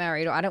want to get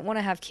married, or I don't want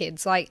to have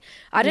kids. Like,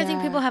 I don't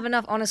think people have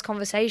enough honest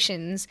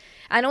conversations.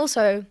 And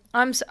also,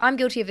 I'm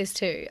guilty of this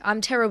too. I'm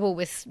terrible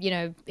with,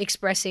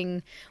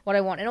 expressing what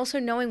I want and also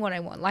knowing what I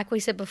want. Like we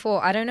said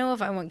before, I don't know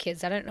if I want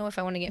kids. I don't know if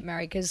I want to get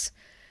married because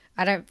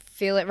I don't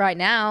feel it right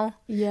now.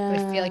 Yeah.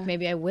 But I feel like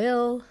maybe I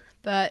will.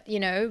 But,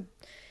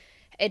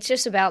 it's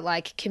just about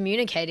like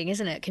communicating,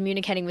 isn't it?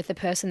 Communicating with the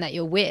person that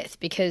you're with,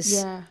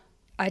 because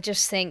I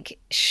just think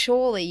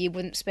surely you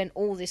wouldn't spend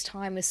all this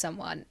time with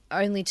someone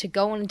only to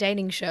go on a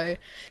dating show,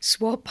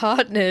 swap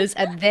partners,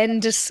 and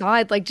then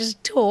decide, like,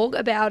 just talk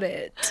about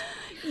it.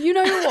 You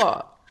know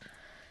what?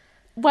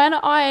 When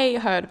I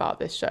heard about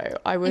this show,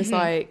 I was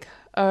like,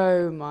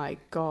 oh my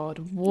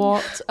God,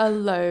 what a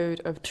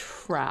load of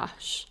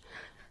trash.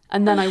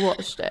 And then I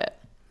watched it.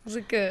 Was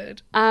it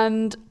good?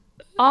 And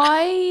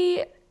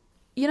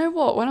you know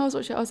what? When I was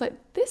watching it, I was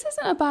like, this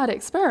isn't a bad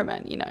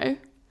experiment,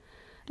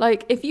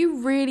 Like, if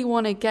you really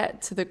want to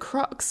get to the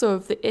crux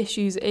of the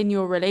issues in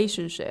your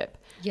relationship,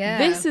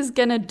 this is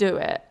going to do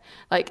it.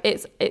 Like,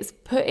 it's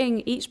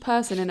putting each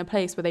person in a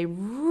place where they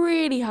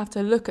really have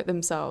to look at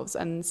themselves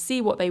and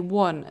see what they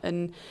want.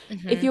 And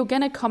if you're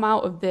going to come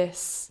out of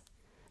this,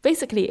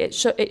 basically, it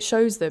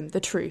shows them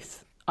the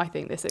truth, I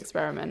think, this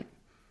experiment.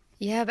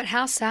 Yeah, but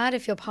how sad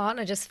if your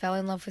partner just fell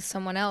in love with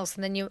someone else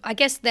and then I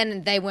guess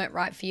then they weren't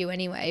right for you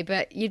anyway,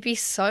 but you'd be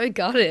so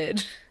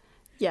gutted.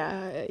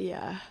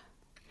 Yeah.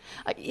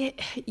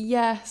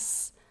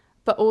 Yes,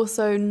 but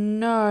also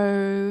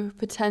no,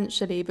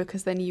 potentially,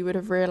 because then you would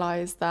have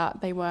realised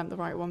that they weren't the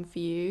right one for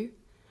you.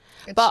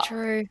 It's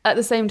true. At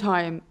the same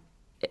time,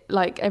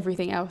 like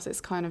everything else,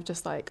 it's kind of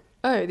just like,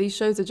 oh, these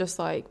shows are just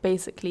like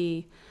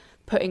basically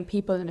putting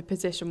people in a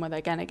position where they're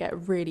going to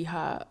get really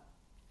hurt.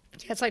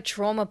 Yeah, it's like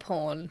trauma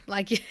porn.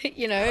 Like,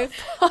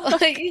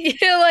 like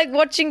you're like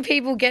watching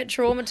people get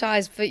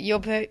traumatized for your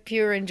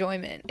pure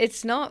enjoyment.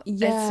 It's not, it's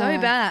so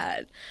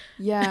bad.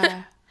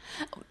 Yeah.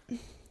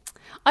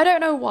 I don't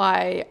know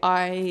why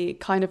I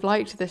kind of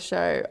liked this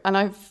show, and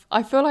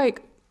I feel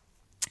like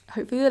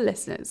hopefully the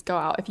listeners go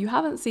out. If you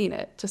haven't seen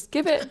it, just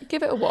give it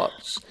a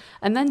watch,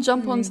 and then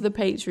jump onto the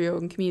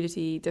Patreon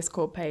community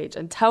Discord page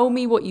and tell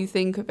me what you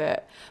think of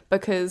it,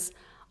 because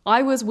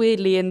I was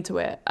weirdly into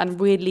it and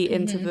weirdly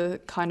into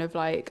the kind of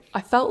like, I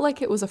felt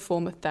like it was a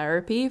form of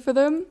therapy for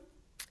them.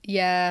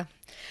 Yeah.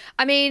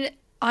 I mean,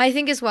 I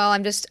think as well,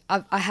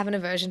 I have an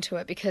aversion to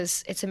it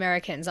because it's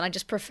Americans and I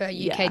just prefer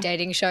UK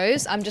dating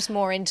shows. I'm just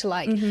more into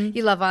like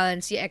your Love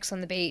Islands, your Ex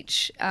on the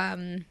Beach.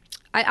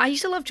 I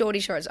used to love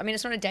Geordie Shore. I mean,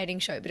 it's not a dating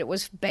show, but it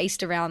was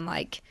based around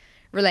like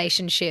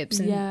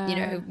relationships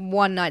and,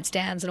 one night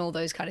stands and all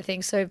those kind of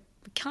things. So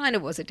it kind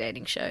of was a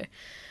dating show.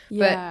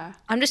 Yeah. But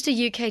I'm just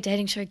a UK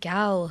dating show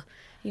gal,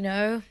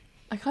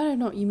 I kind of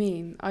know what you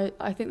mean.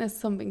 I think there's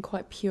something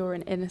quite pure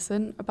and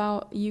innocent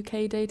about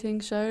UK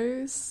dating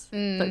shows.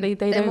 But they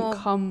don't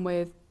come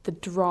with the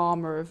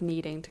drama of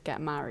needing to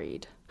get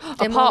married.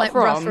 They're more like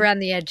rough around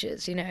the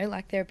edges,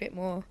 like they're a bit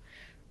more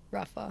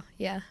rougher.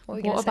 Yeah.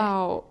 What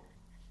about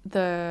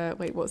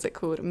what's it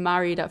called?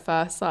 Married at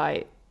First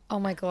Sight. Oh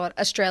my God.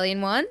 Australian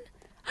one?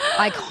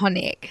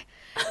 Iconic.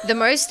 The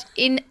most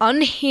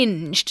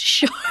unhinged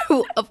show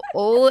of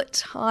all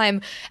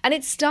time. And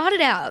it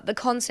started out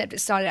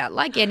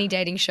like any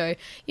dating show,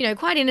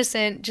 quite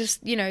innocent,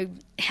 just,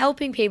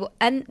 helping people.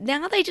 And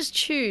now they just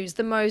choose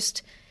the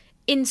most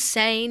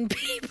insane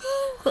people.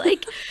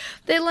 Like,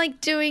 they're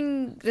like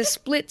doing the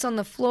splits on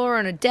the floor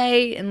on a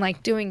date and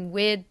like doing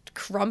weird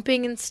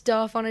crumping and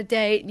stuff on a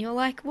date. And you're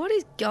like, what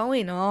is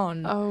going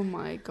on? Oh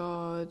my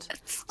God.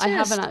 I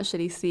haven't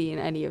actually seen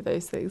any of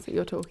those things that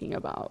you're talking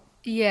about.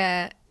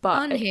 Yeah.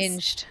 But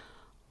unhinged.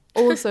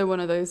 Also one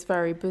of those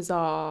very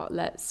bizarre,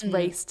 let's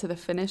race to the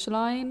finish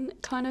line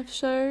kind of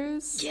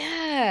shows.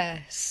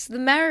 Yes. The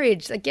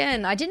marriage,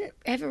 again, I didn't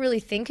ever really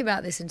think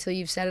about this until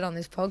you've said it on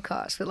this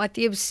podcast, but like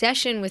the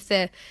obsession with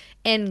the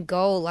end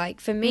goal,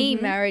 like for me,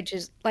 marriage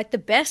is like the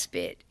best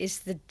bit is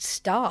the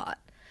start.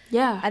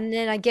 Yeah. And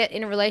then I get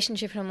in a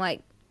relationship and I'm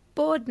like,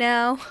 bored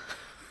now.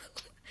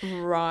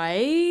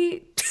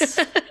 Right.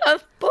 I'm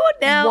bored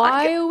now.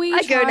 Why are we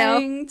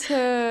trying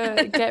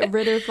to get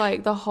rid of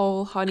like the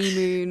whole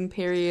honeymoon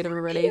period of a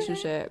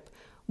relationship? Yeah.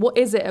 What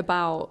is it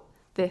about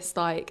this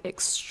like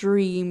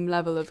extreme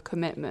level of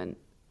commitment?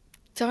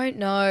 Don't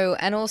know.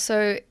 And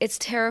also it's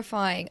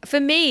terrifying. For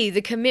me,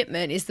 the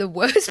commitment is the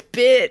worst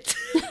bit.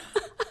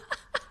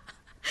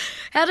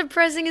 How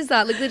depressing is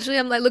that? Like literally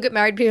I'm like, look at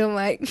married people, I'm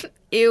like,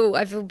 ew,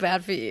 I feel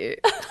bad for you.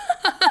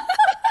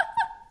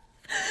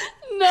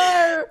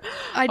 No,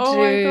 I do.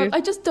 My God. I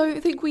just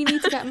don't think we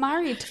need to get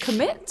married to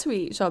commit to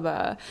each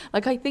other.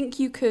 Like, I think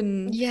you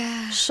can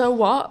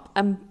show up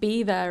and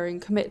be there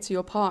and commit to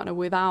your partner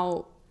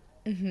without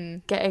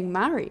getting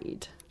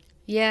married.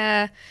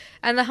 Yeah,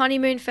 and the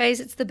honeymoon phase,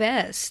 it's the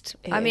best.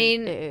 It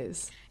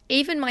is.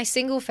 even my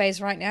single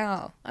phase right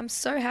now, I'm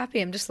so happy.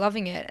 I'm just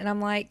loving it. And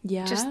I'm like,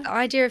 Yeah. just the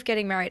idea of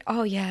getting married.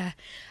 Oh yeah.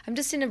 I'm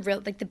just in a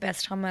real, like the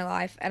best time of my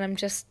life. And I'm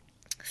just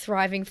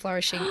thriving,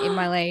 flourishing in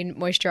my lane,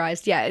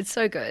 moisturized. Yeah, it's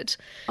so good.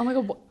 Oh my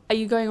God, are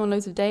you going on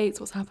loads of dates?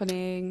 What's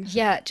happening?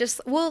 Yeah,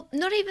 well,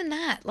 not even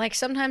that. Like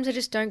sometimes I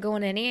just don't go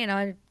on any and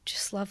I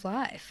just love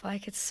life.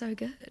 Like it's so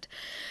good.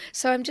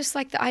 So I'm just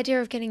like the idea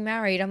of getting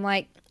married. I'm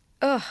like,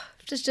 ugh,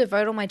 just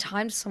devote all my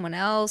time to someone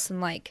else and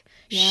like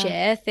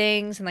share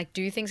things and like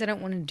do things I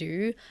don't want to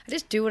do. I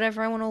just do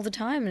whatever I want all the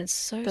time and it's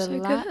so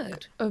lack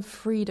good. of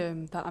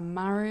freedom that a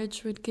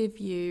marriage would give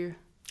you.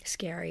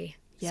 Scary.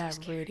 Yeah,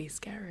 So scary. really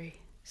scary.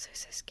 So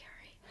scary.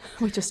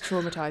 We're just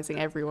traumatizing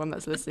everyone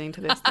that's listening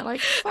to this. They're like,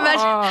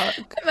 fuck.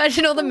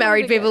 Imagine all the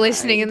married people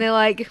listening and they're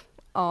like,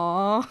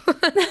 aw.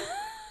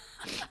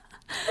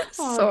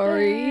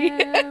 Sorry.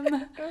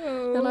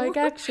 They're like,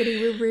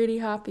 actually, we're really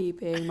happy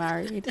being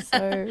married.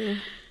 So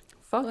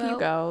fuck you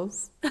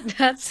girls.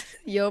 That's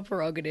your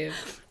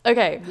prerogative.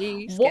 Okay.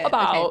 Be What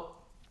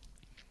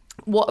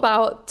scared.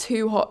 about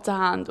Too Hot to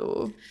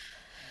Handle?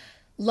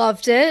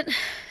 Loved it,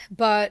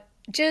 but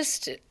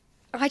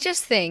I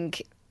just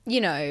think, you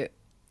know,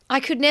 I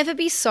could never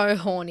be so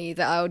horny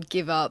that I would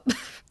give up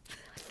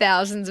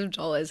thousands of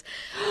dollars.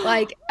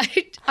 Like,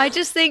 I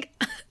just think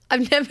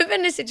I've never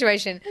been in a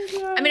situation.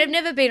 I mean, I've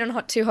never been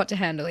on Too Hot to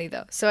Handle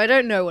either, so I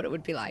don't know what it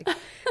would be like.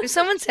 If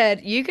someone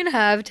said, you can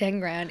have 10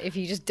 grand if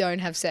you just don't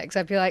have sex,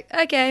 I'd be like,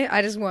 okay,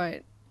 I just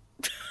won't.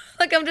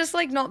 Like, I'm just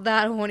like not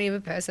that horny of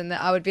a person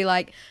that I would be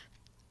like,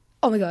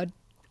 oh my God,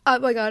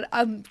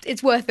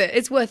 it's worth it.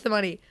 It's worth the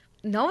money.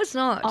 No, it's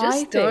not.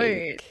 Just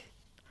don't.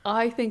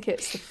 I think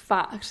it's the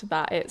fact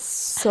that it's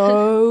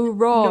so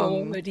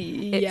wrong.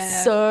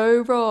 It's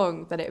so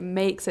wrong that it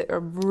makes it a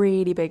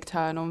really big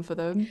turn on for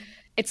them.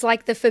 It's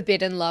like the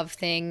forbidden love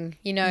thing,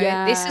 you know.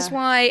 This is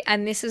why,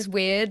 and this is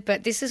weird,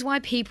 but this is why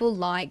people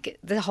like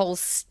the whole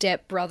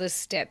stepbrother,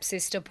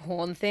 stepsister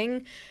porn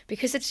thing,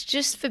 because it's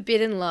just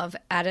forbidden love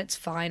at its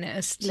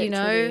finest, you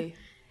know.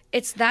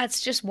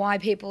 That's just why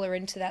people are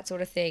into that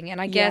sort of thing.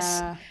 And I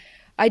guess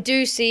I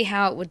do see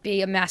how it would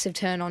be a massive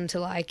turn on to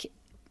like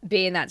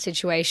be in that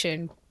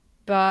situation,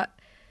 but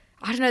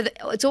I don't know,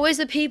 it's always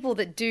the people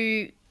that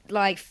do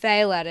like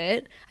fail at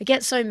it. I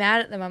get so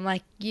mad at them. I'm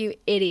like, you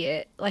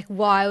idiot, like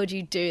why would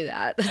you do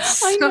that? That's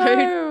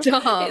so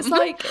dumb.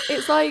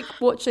 It's like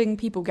watching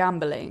people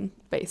gambling,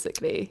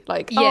 basically.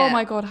 Like, oh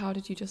my God, how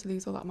did you just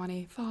lose all that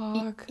money?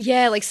 Fuck.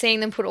 Yeah, like seeing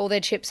them put all their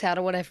chips out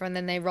or whatever and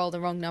then they roll the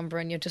wrong number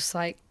and you're just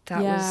like,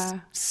 that was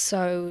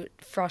so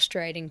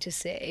frustrating to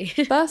see.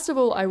 First of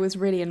all, I was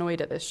really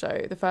annoyed at this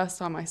show the first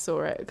time I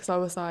saw it because I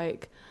was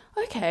like,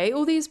 okay,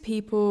 all these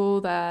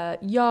people, they're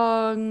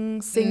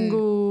young,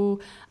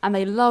 single, and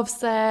they love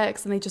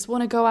sex and they just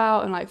want to go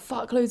out and like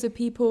fuck loads of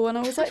people. And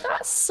I was like,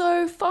 that's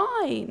so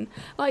fine.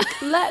 Like,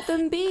 let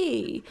them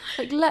be.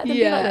 Like, let them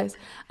be like this.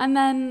 And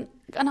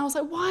I was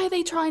like, why are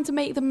they trying to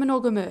make them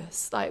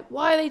monogamous? Like,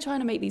 why are they trying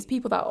to make these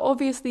people that are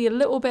obviously a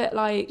little bit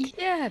like...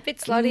 Yeah, a bit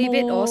slutty, a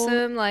bit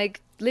awesome,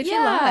 like, live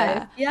your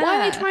life. Yeah. Why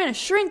are they trying to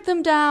shrink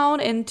them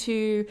down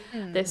into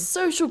this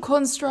social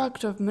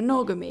construct of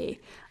monogamy?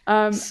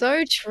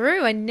 So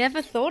true. I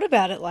never thought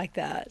about it like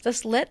that.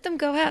 Just let them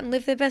go out and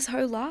live their best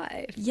whole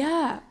life.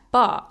 Yeah,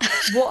 but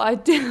what I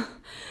do,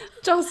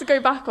 just to go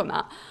back on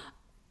that,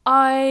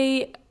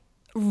 I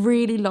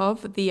really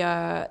love the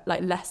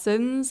like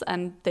lessons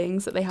and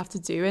things that they have to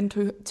do in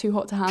Too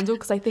Hot to Handle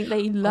because I think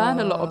they learn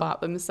a lot about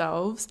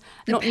themselves.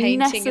 Not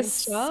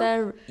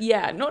necessarily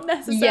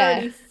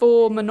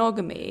for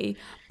monogamy,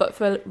 but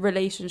for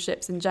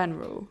relationships in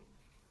general.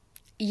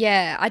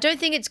 Yeah, I don't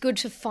think it's good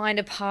to find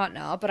a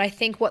partner, but I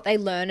think what they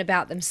learn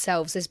about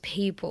themselves as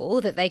people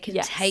that they can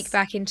take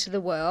back into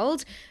the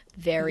world,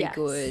 very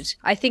good.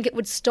 I think it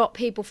would stop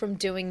people from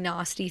doing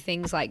nasty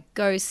things like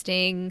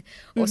ghosting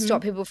or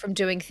stop people from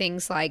doing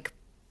things like,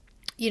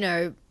 you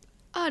know,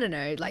 I don't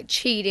know, like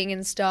cheating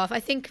and stuff.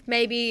 I think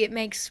maybe it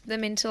makes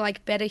them into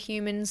like better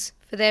humans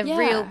for their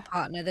real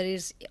partner that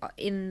is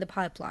in the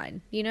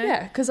pipeline, you know?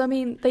 Yeah, because I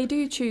mean, they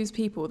do choose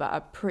people that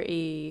are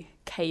pretty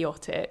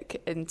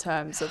chaotic in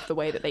terms of the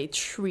way that they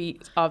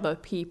treat other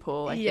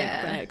people, I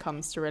think, when it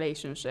comes to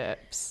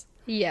relationships.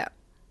 Yeah.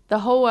 The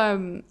whole,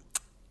 what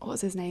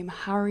was his name?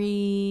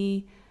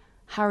 Harry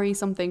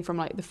something from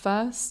like the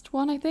first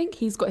one, I think.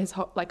 He's got his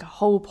like a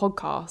whole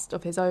podcast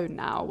of his own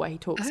now where he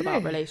talks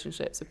about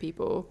relationships with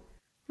people.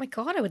 My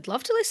God, I would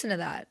love to listen to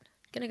that.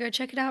 Gonna go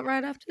check it out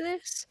right after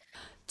this.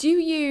 Do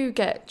you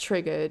get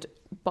triggered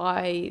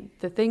by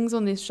the things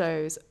on these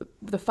shows,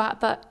 the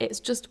fact that it's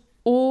just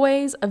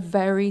always a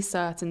very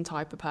certain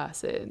type of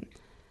person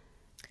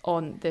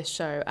on this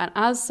show? And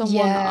as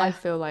someone that I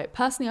feel like,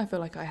 personally, I feel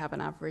like I have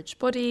an average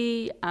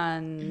body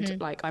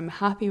and like I'm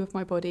happy with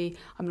my body,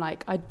 I'm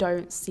like, I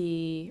don't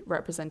see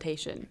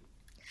representation.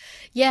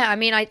 Yeah, I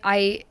mean,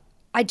 I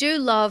I do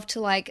love to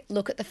like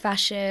look at the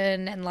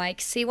fashion and like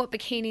see what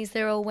bikinis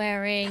they're all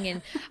wearing,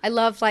 and I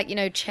love like, you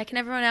know, checking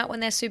everyone out when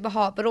they're super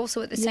hot, but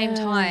also at the same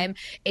time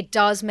it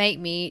does make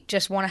me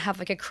just want to have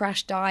like a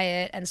crash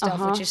diet and stuff,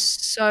 which is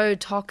so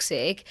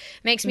toxic.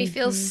 Makes me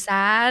feel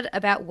sad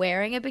about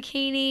wearing a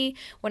bikini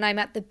when I'm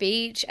at the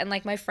beach and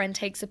like my friend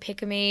takes a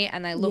pic of me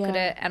and I look at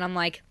it and I'm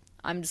like,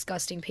 I'm a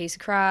disgusting piece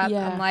of crap.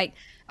 I'm like,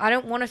 I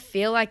don't want to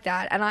feel like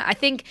that. And I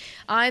think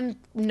I'm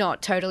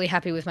not totally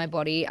happy with my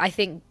body. I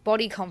think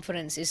body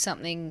confidence is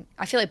something,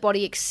 I feel like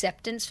body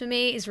acceptance for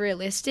me is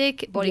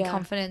realistic. Body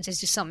confidence is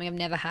just something I've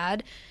never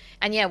had.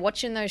 And yeah,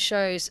 watching those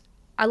shows,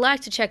 I like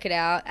to check it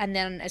out. And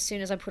then as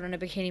soon as I put on a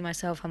bikini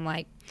myself, I'm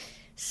like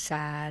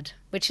sad,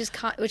 which is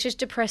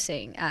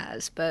depressing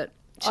but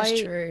it's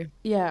just true.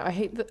 Yeah,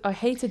 I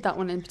hated that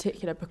one in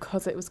particular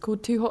because it was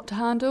called Too Hot to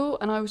Handle.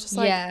 And I was just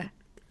like,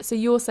 so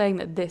you're saying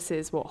that this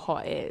is what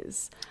hot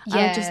is. And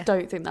I just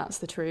don't think that's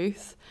the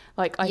truth.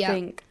 Like, I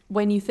think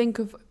when you think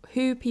of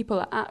who people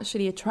are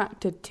actually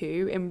attracted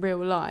to in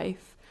real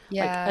life,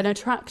 like an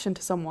attraction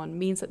to someone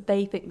means that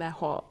they think they're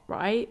hot,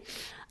 right?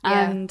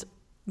 And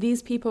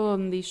these people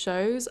on these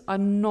shows are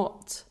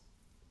not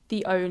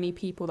the only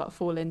people that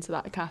fall into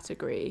that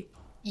category.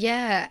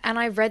 Yeah, and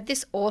I read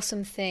this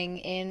awesome thing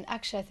in,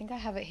 actually, I think I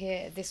have it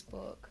here, this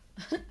book.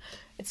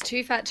 It's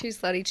Too Fat, Too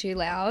Slutty, Too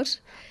Loud.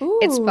 Ooh.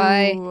 It's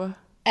by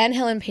Anne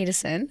Helen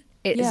Peterson.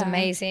 It is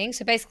amazing.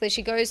 So basically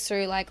she goes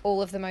through like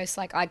all of the most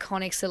like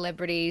iconic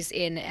celebrities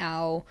in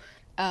our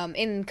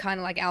in kind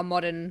of like our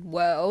modern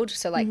world.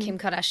 So like Kim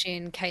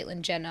Kardashian,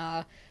 Caitlyn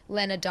Jenner,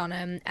 Lena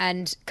Dunham,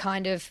 and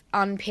kind of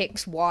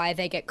unpicks why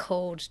they get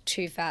called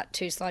too fat,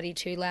 too slutty,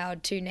 too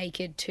loud, too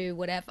naked, too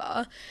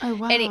whatever. Oh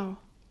wow. And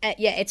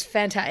it's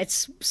fantastic.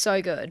 It's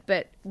so good.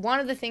 But one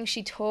of the things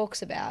she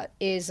talks about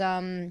is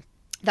the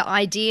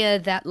idea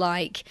that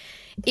like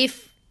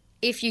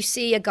if you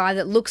see a guy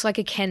that looks like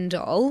a Ken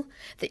doll,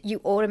 that you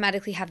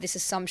automatically have this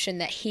assumption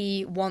that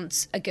he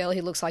wants a girl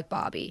who looks like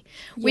Barbie,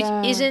 which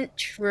isn't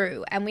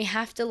true. And we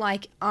have to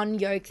like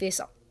unyoke this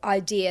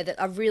idea that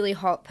a really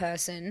hot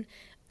person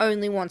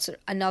only wants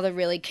another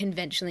really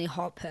conventionally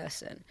hot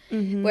person.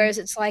 Whereas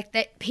it's like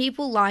that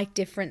people like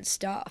different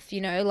stuff,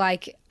 you know,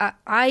 like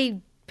I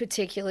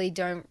particularly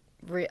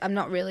I'm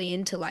not really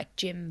into like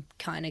gym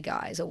kind of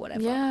guys or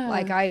whatever.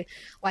 Like I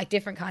like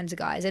different kinds of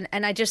guys.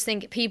 And I just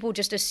think people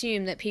just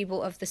assume that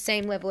people of the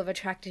same level of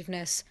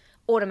attractiveness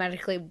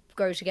automatically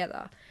go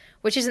together,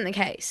 which isn't the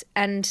case.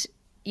 And,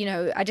 you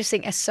know, I just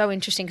think it's so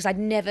interesting because I'd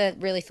never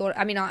really thought,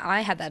 I mean, I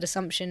had that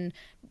assumption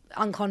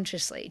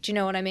unconsciously. Do you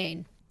know what I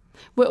mean?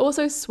 We're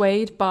also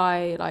swayed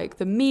by like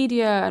the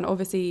media and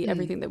obviously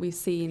everything that we've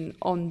seen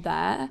on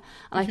there, and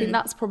I think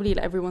that's probably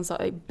like everyone's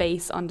like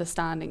base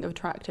understanding of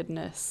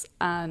attractiveness,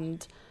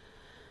 and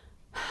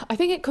I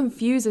think it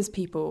confuses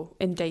people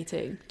in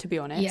dating, to be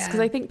honest, because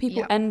I think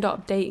people end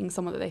up dating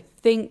someone that they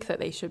think that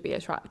they should be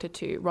attracted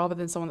to rather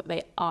than someone that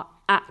they are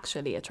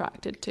actually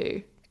attracted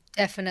to.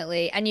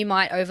 Definitely. And you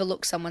might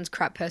overlook someone's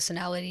crap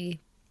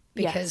personality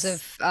because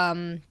of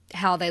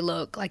how they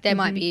look. Like they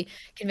might be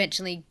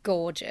conventionally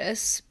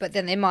gorgeous, but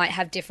then they might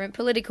have different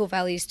political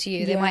values to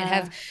you. They might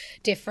have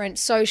different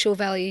social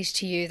values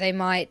to you. They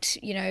might,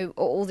 you know,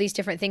 all these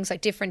different things, like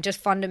different just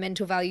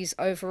fundamental values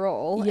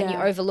overall. And you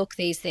overlook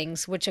these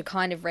things, which are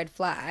kind of red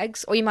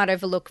flags, or you might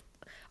overlook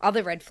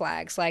other red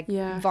flags like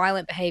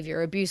violent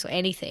behavior, abuse, or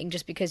anything,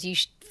 just because you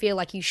feel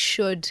like you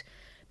should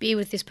be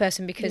with this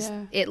person because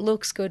it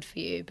looks good for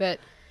you, but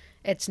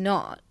it's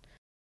not.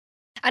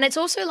 And it's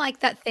also like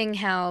that thing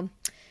how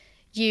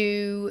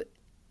you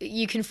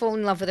can fall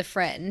in love with a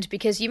friend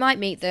because you might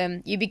meet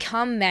them, you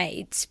become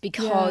mates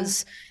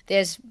because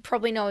there's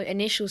probably no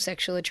initial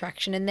sexual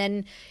attraction, and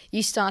then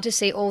you start to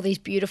see all these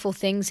beautiful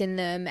things in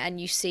them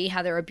and you see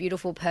how they're a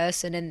beautiful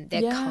person and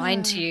they're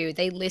kind to you,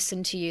 they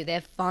listen to you,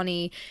 they're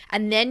funny,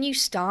 and then you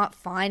start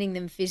finding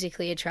them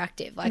physically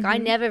attractive. Like I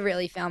never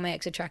really found my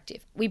ex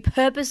attractive. We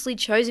purposely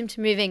chose him to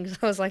move in because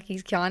I was like,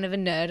 he's kind of a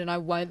nerd and I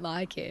won't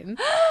like him.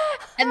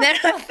 And then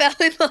I fell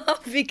in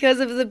love because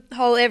of the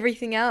whole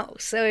everything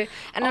else. So,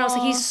 and then I was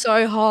like, he's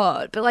so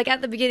hot. But like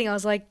at the beginning, I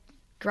was like,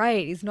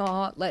 great, he's not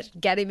hot. Let's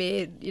get him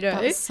in, you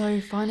know? That's so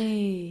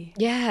funny.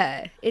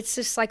 Yeah. It's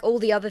just like all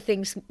the other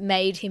things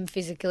made him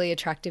physically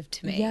attractive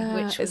to me,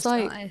 which was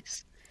like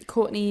nice.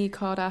 Kourtney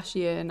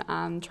Kardashian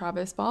and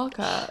Travis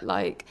Barker,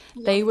 like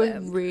they were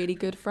really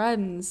good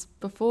friends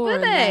before. Were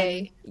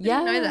they? I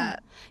didn't know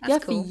that.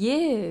 That's cool. For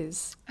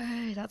years.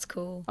 Oh, that's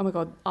cool. Oh my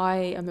God, I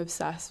am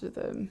obsessed with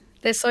them.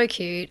 They're so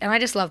cute, and I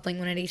just love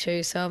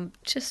Blink-182, so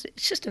it's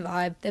just a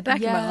vibe. They're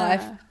back in my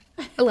life.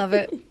 I love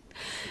it.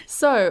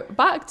 So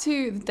back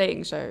to the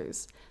dating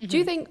shows. Do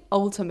you think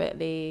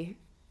ultimately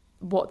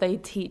what they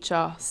teach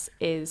us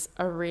is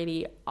a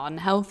really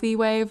unhealthy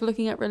way of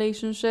looking at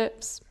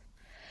relationships?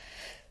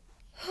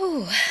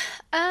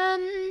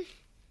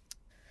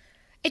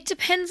 It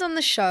depends on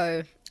the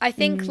show. I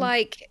think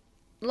like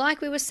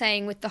like we were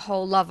saying with the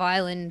whole Love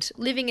Island,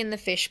 living in the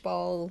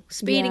fishbowl,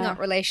 speeding up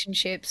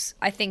relationships,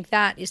 I think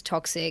that is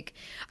toxic.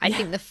 I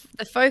think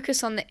the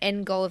focus on the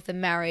end goal of the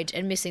marriage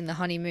and missing the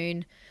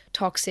honeymoon,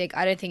 toxic.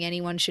 I don't think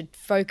anyone should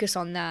focus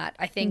on that.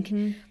 I think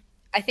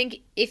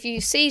if you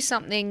see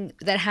something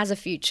that has a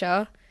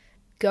future,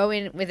 go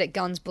in with it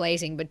guns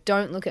blazing, but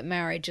don't look at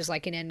marriage as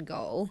like an end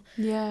goal.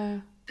 Yeah.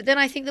 But then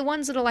I think the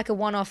ones that are like a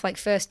one-off, like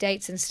first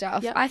dates and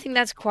stuff, I think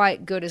that's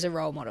quite good as a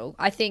role model.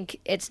 I think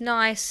it's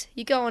nice.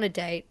 You go on a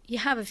date, you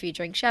have a few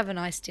drinks, you have a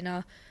nice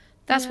dinner.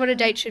 That's what a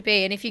date should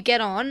be. And if you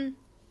get on,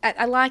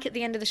 I like at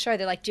the end of the show,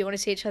 they're like, do you want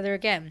to see each other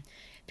again?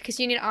 Because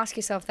you need to ask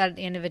yourself that at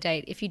the end of a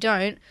date. If you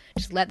don't,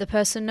 just let the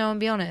person know and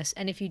be honest.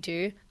 And if you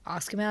do,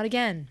 ask them out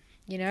again.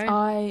 You know,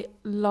 I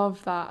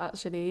love that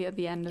actually at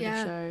the end of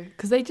the show,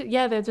 because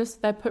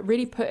they're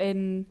really put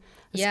in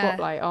the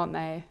spotlight, aren't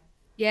they?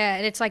 Yeah,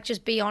 and it's like,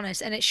 just be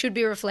honest, and it should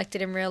be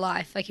reflected in real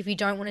life. Like, if you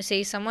don't want to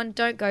see someone,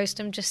 don't ghost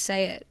them, just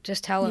say it,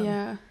 just tell them.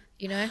 Yeah,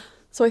 you know.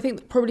 So I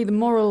think probably the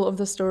moral of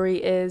the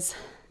story is,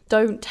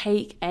 don't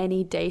take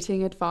any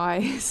dating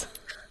advice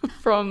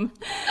from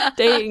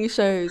dating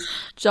shows.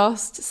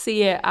 Just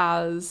see it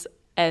as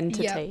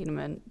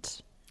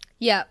entertainment.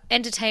 Yeah,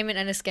 entertainment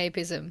and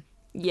escapism.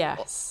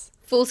 Yes.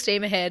 Full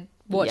steam ahead.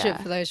 Watch it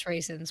for those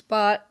reasons,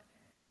 but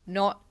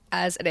not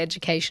as an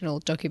educational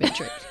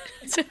documentary.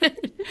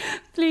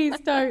 Please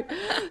don't.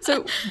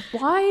 So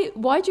why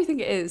do you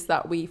think it is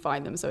that we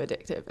find them so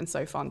addictive and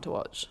so fun to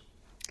watch?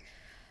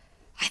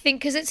 I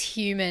think because it's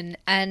human,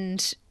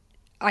 and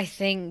I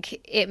think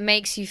it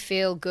makes you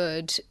feel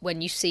good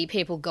when you see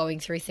people going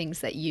through things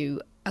that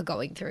you are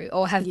going through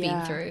or have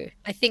been through.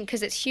 I think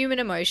because it's human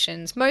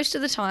emotions. Most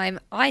of the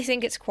time, I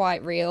think it's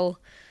quite real.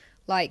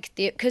 Like,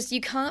 because you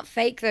can't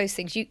fake those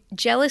things.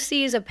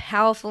 Jealousy is a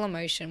powerful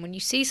emotion. When you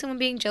see someone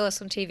being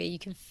jealous on TV, you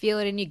can feel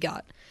it in your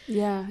gut.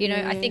 Yeah. You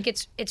know, I think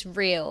it's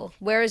real.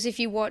 Whereas if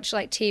you watch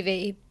like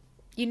TV,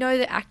 you know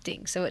they're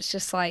acting. So it's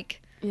just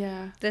like,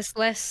 there's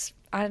less,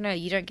 I don't know,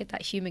 you don't get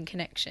that human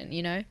connection,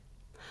 you know?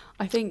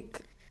 I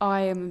think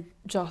I am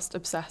just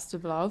obsessed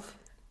with love.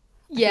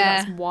 Yeah.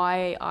 That's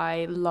why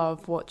I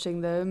love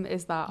watching them,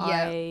 is that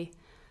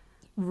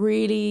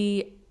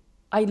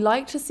I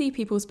like to see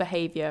people's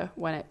behavior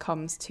when it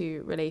comes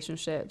to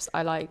relationships.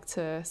 I like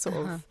to sort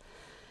of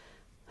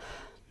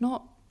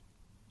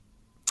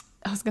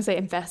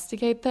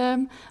investigate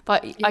them,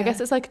 but I guess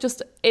it's like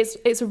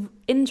it's an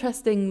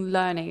interesting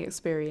learning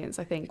experience,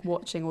 I think,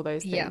 watching all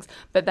those things.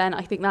 But then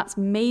I think that's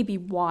maybe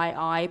why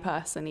I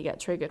personally get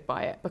triggered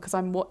by it, because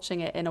I'm watching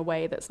it in a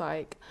way that's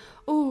like,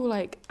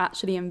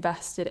 actually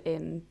invested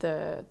in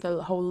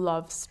the whole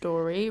love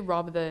story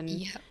rather than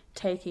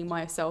taking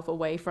myself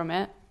away from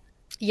it.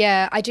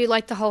 Yeah, I do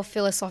like the whole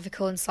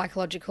philosophical and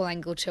psychological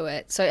angle to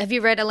it. So have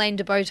you read Elaine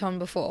de Botton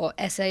before,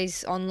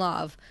 Essays on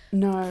Love?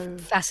 No.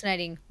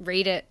 Fascinating.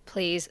 Read it,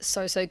 please.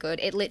 So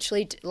good. It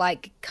literally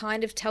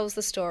kind of tells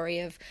the story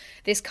of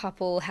this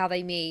couple, how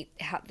they meet,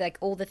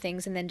 all the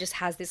things, and then just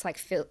has this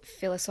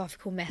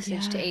philosophical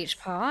message to each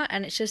part.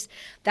 And it's just,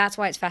 that's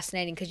why it's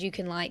fascinating, because you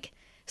can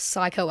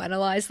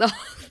psychoanalyze the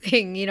whole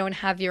thing, you know, and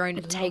have your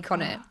own take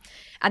on it.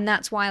 And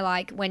that's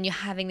why, when you're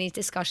having these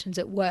discussions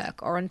at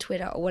work or on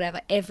Twitter or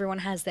whatever, everyone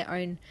has their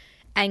own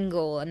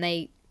angle and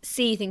they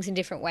see things in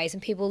different ways,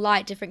 and people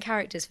like different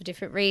characters for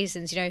different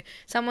reasons. You know,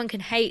 someone can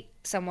hate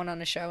someone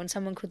on a show and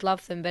someone could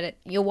love them, but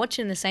you're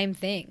watching the same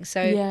thing.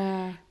 So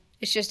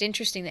it's just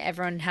interesting that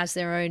everyone has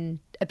their own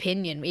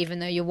opinion, even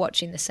though you're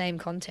watching the same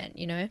content,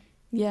 you know?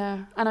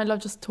 Yeah, and I love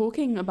just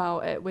talking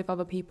about it with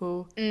other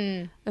people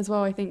as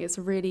well. I think it's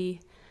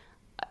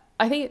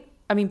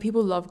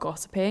people love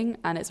gossiping,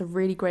 and it's a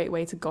really great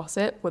way to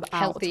gossip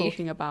without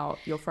talking about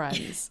your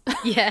friends.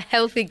 Yeah,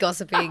 healthy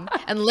gossiping.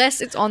 Unless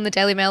it's on the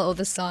Daily Mail or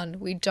the Sun.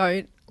 We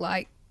don't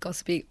like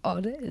gossiping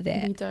on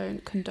there. We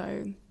don't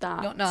condone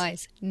that. Not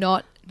nice.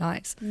 Not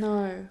nice.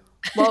 No.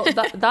 Well,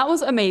 that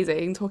was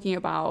amazing, talking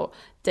about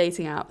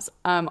dating apps.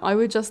 I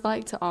would just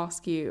like to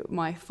ask you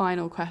my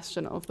final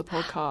question of the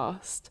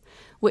podcast,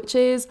 which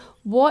is,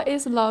 what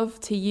is love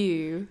to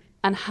you,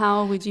 and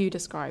how would you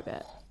describe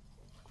it?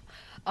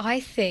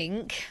 I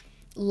think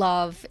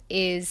love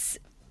is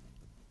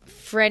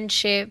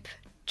friendship,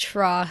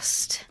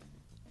 trust,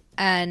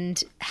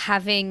 and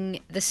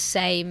having the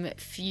same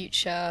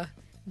future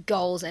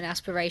goals and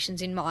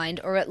aspirations in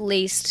mind, or at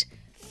least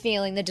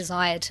feeling the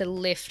desire to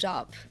lift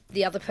up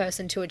the other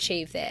person to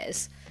achieve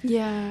theirs.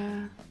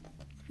 Yeah.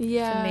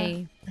 Yeah. For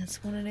me,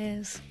 that's what it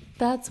is.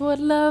 That's what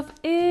love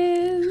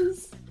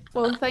is.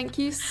 Well, thank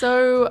you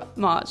so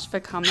much for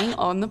coming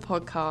on the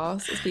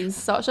podcast. It's been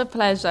such a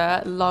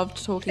pleasure.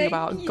 Loved talking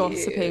about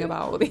gossiping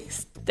about all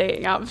these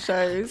dating app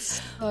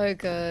shows. So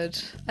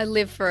good. I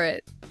live for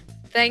it.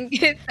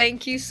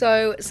 Thank you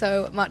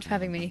so much for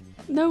having me.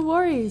 No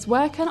worries.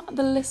 Where can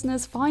the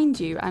listeners find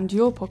you and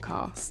your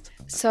podcast?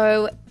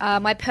 So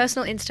my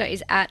personal Insta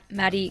is at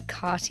Maddie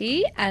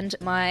Carty, and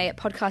my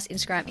podcast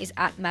Instagram is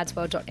at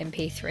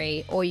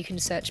madsworld.mp3, or you can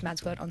search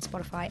Madsworld on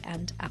Spotify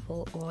and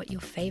Apple or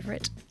your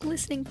favourite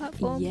listening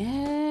platform.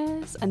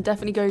 Yes, and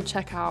definitely go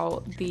check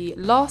out the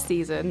last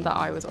season that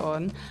I was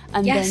on,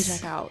 and then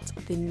check out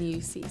the new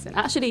season.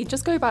 Actually,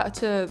 just go back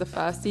to the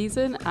first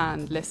season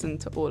and listen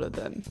to all of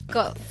them.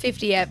 Got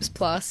 50 eps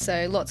plus,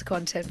 so lots of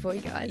content for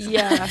you guys.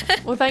 Yeah.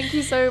 Well, thank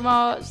you so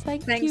much.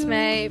 Thanks,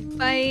 mate.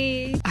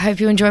 Bye. I hope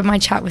you enjoyed my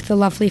chat with the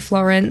lovely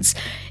Florence.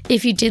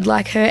 If you did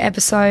like her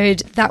episode,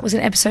 that was an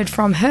episode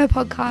from her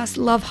podcast,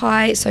 Love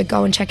High, so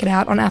go and check it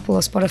out on Apple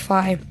or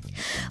Spotify.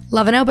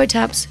 Love and elbow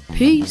taps.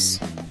 Peace.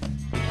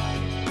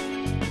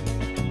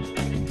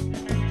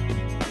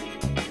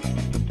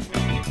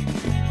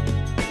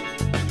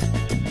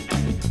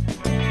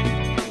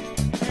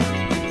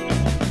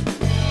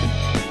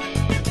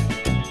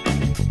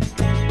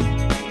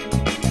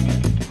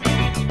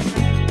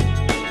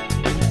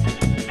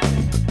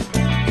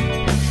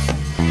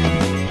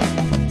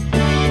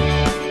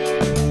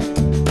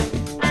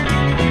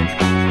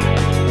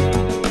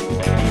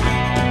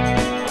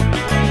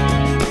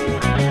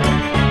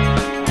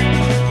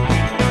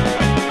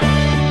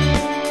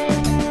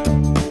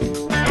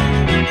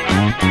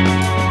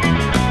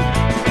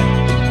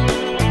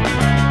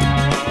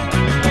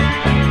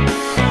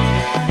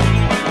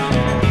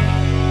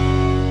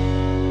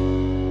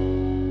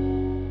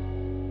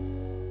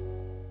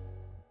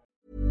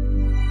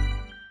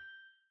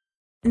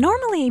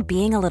 Normally,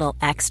 being a little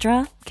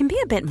extra can be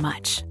a bit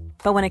much,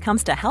 but when it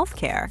comes to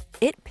healthcare,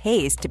 it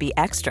pays to be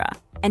extra.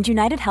 And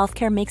United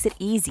Healthcare makes it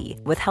easy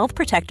with Health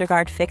Protector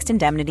Guard fixed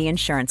indemnity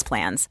insurance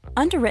plans.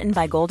 Underwritten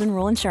by Golden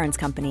Rule Insurance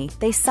Company,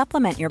 they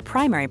supplement your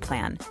primary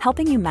plan,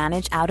 helping you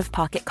manage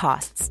out-of-pocket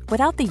costs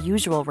without the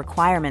usual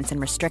requirements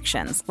and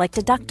restrictions like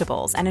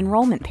deductibles and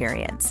enrollment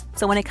periods.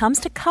 So when it comes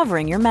to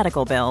covering your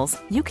medical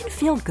bills, you can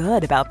feel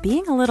good about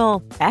being a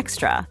little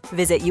extra.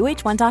 Visit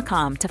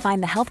uh1.com to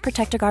find the Health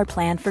Protector Guard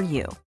plan for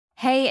you.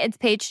 Hey, it's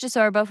Paige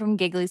DeSorbo from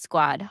Giggly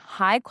Squad.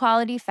 High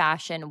quality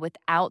fashion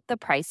without the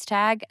price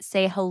tag.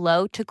 Say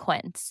hello to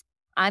Quince.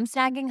 I'm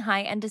snagging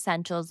high-end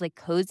essentials like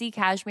cozy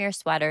cashmere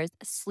sweaters,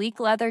 sleek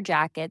leather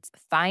jackets,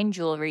 fine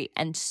jewelry,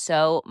 and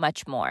so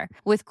much more.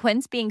 With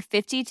Quince being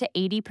 50 to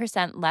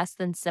 80% less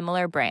than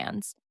similar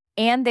brands.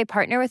 And they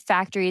partner with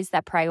factories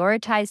that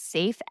prioritize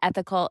safe,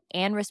 ethical,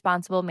 and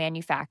responsible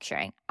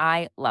manufacturing.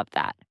 I love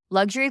that.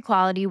 Luxury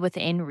quality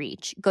within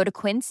reach. Go to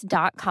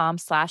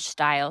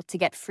quince.com/style to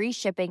get free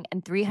shipping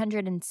and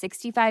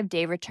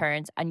 365-day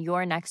returns on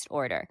your next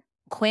order.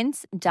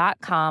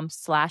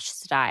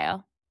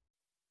 Quince.com/style.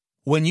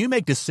 When you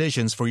make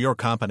decisions for your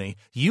company,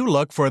 you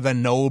look for the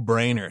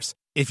no-brainers.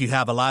 If you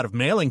have a lot of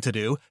mailing to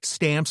do,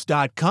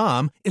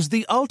 Stamps.com is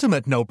the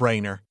ultimate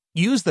no-brainer.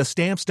 Use the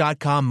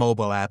Stamps.com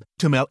mobile app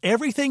to mail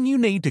everything you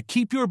need to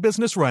keep your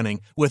business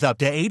running with up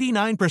to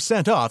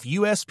 89% off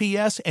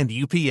USPS and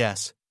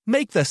UPS.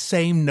 Make the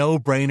same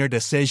no-brainer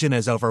decision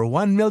as over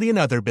 1 million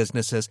other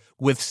businesses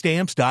with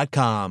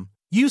Stamps.com.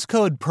 Use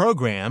code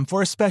PROGRAM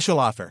for a special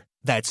offer.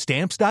 That's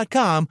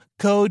Stamps.com,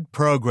 code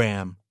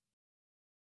PROGRAM.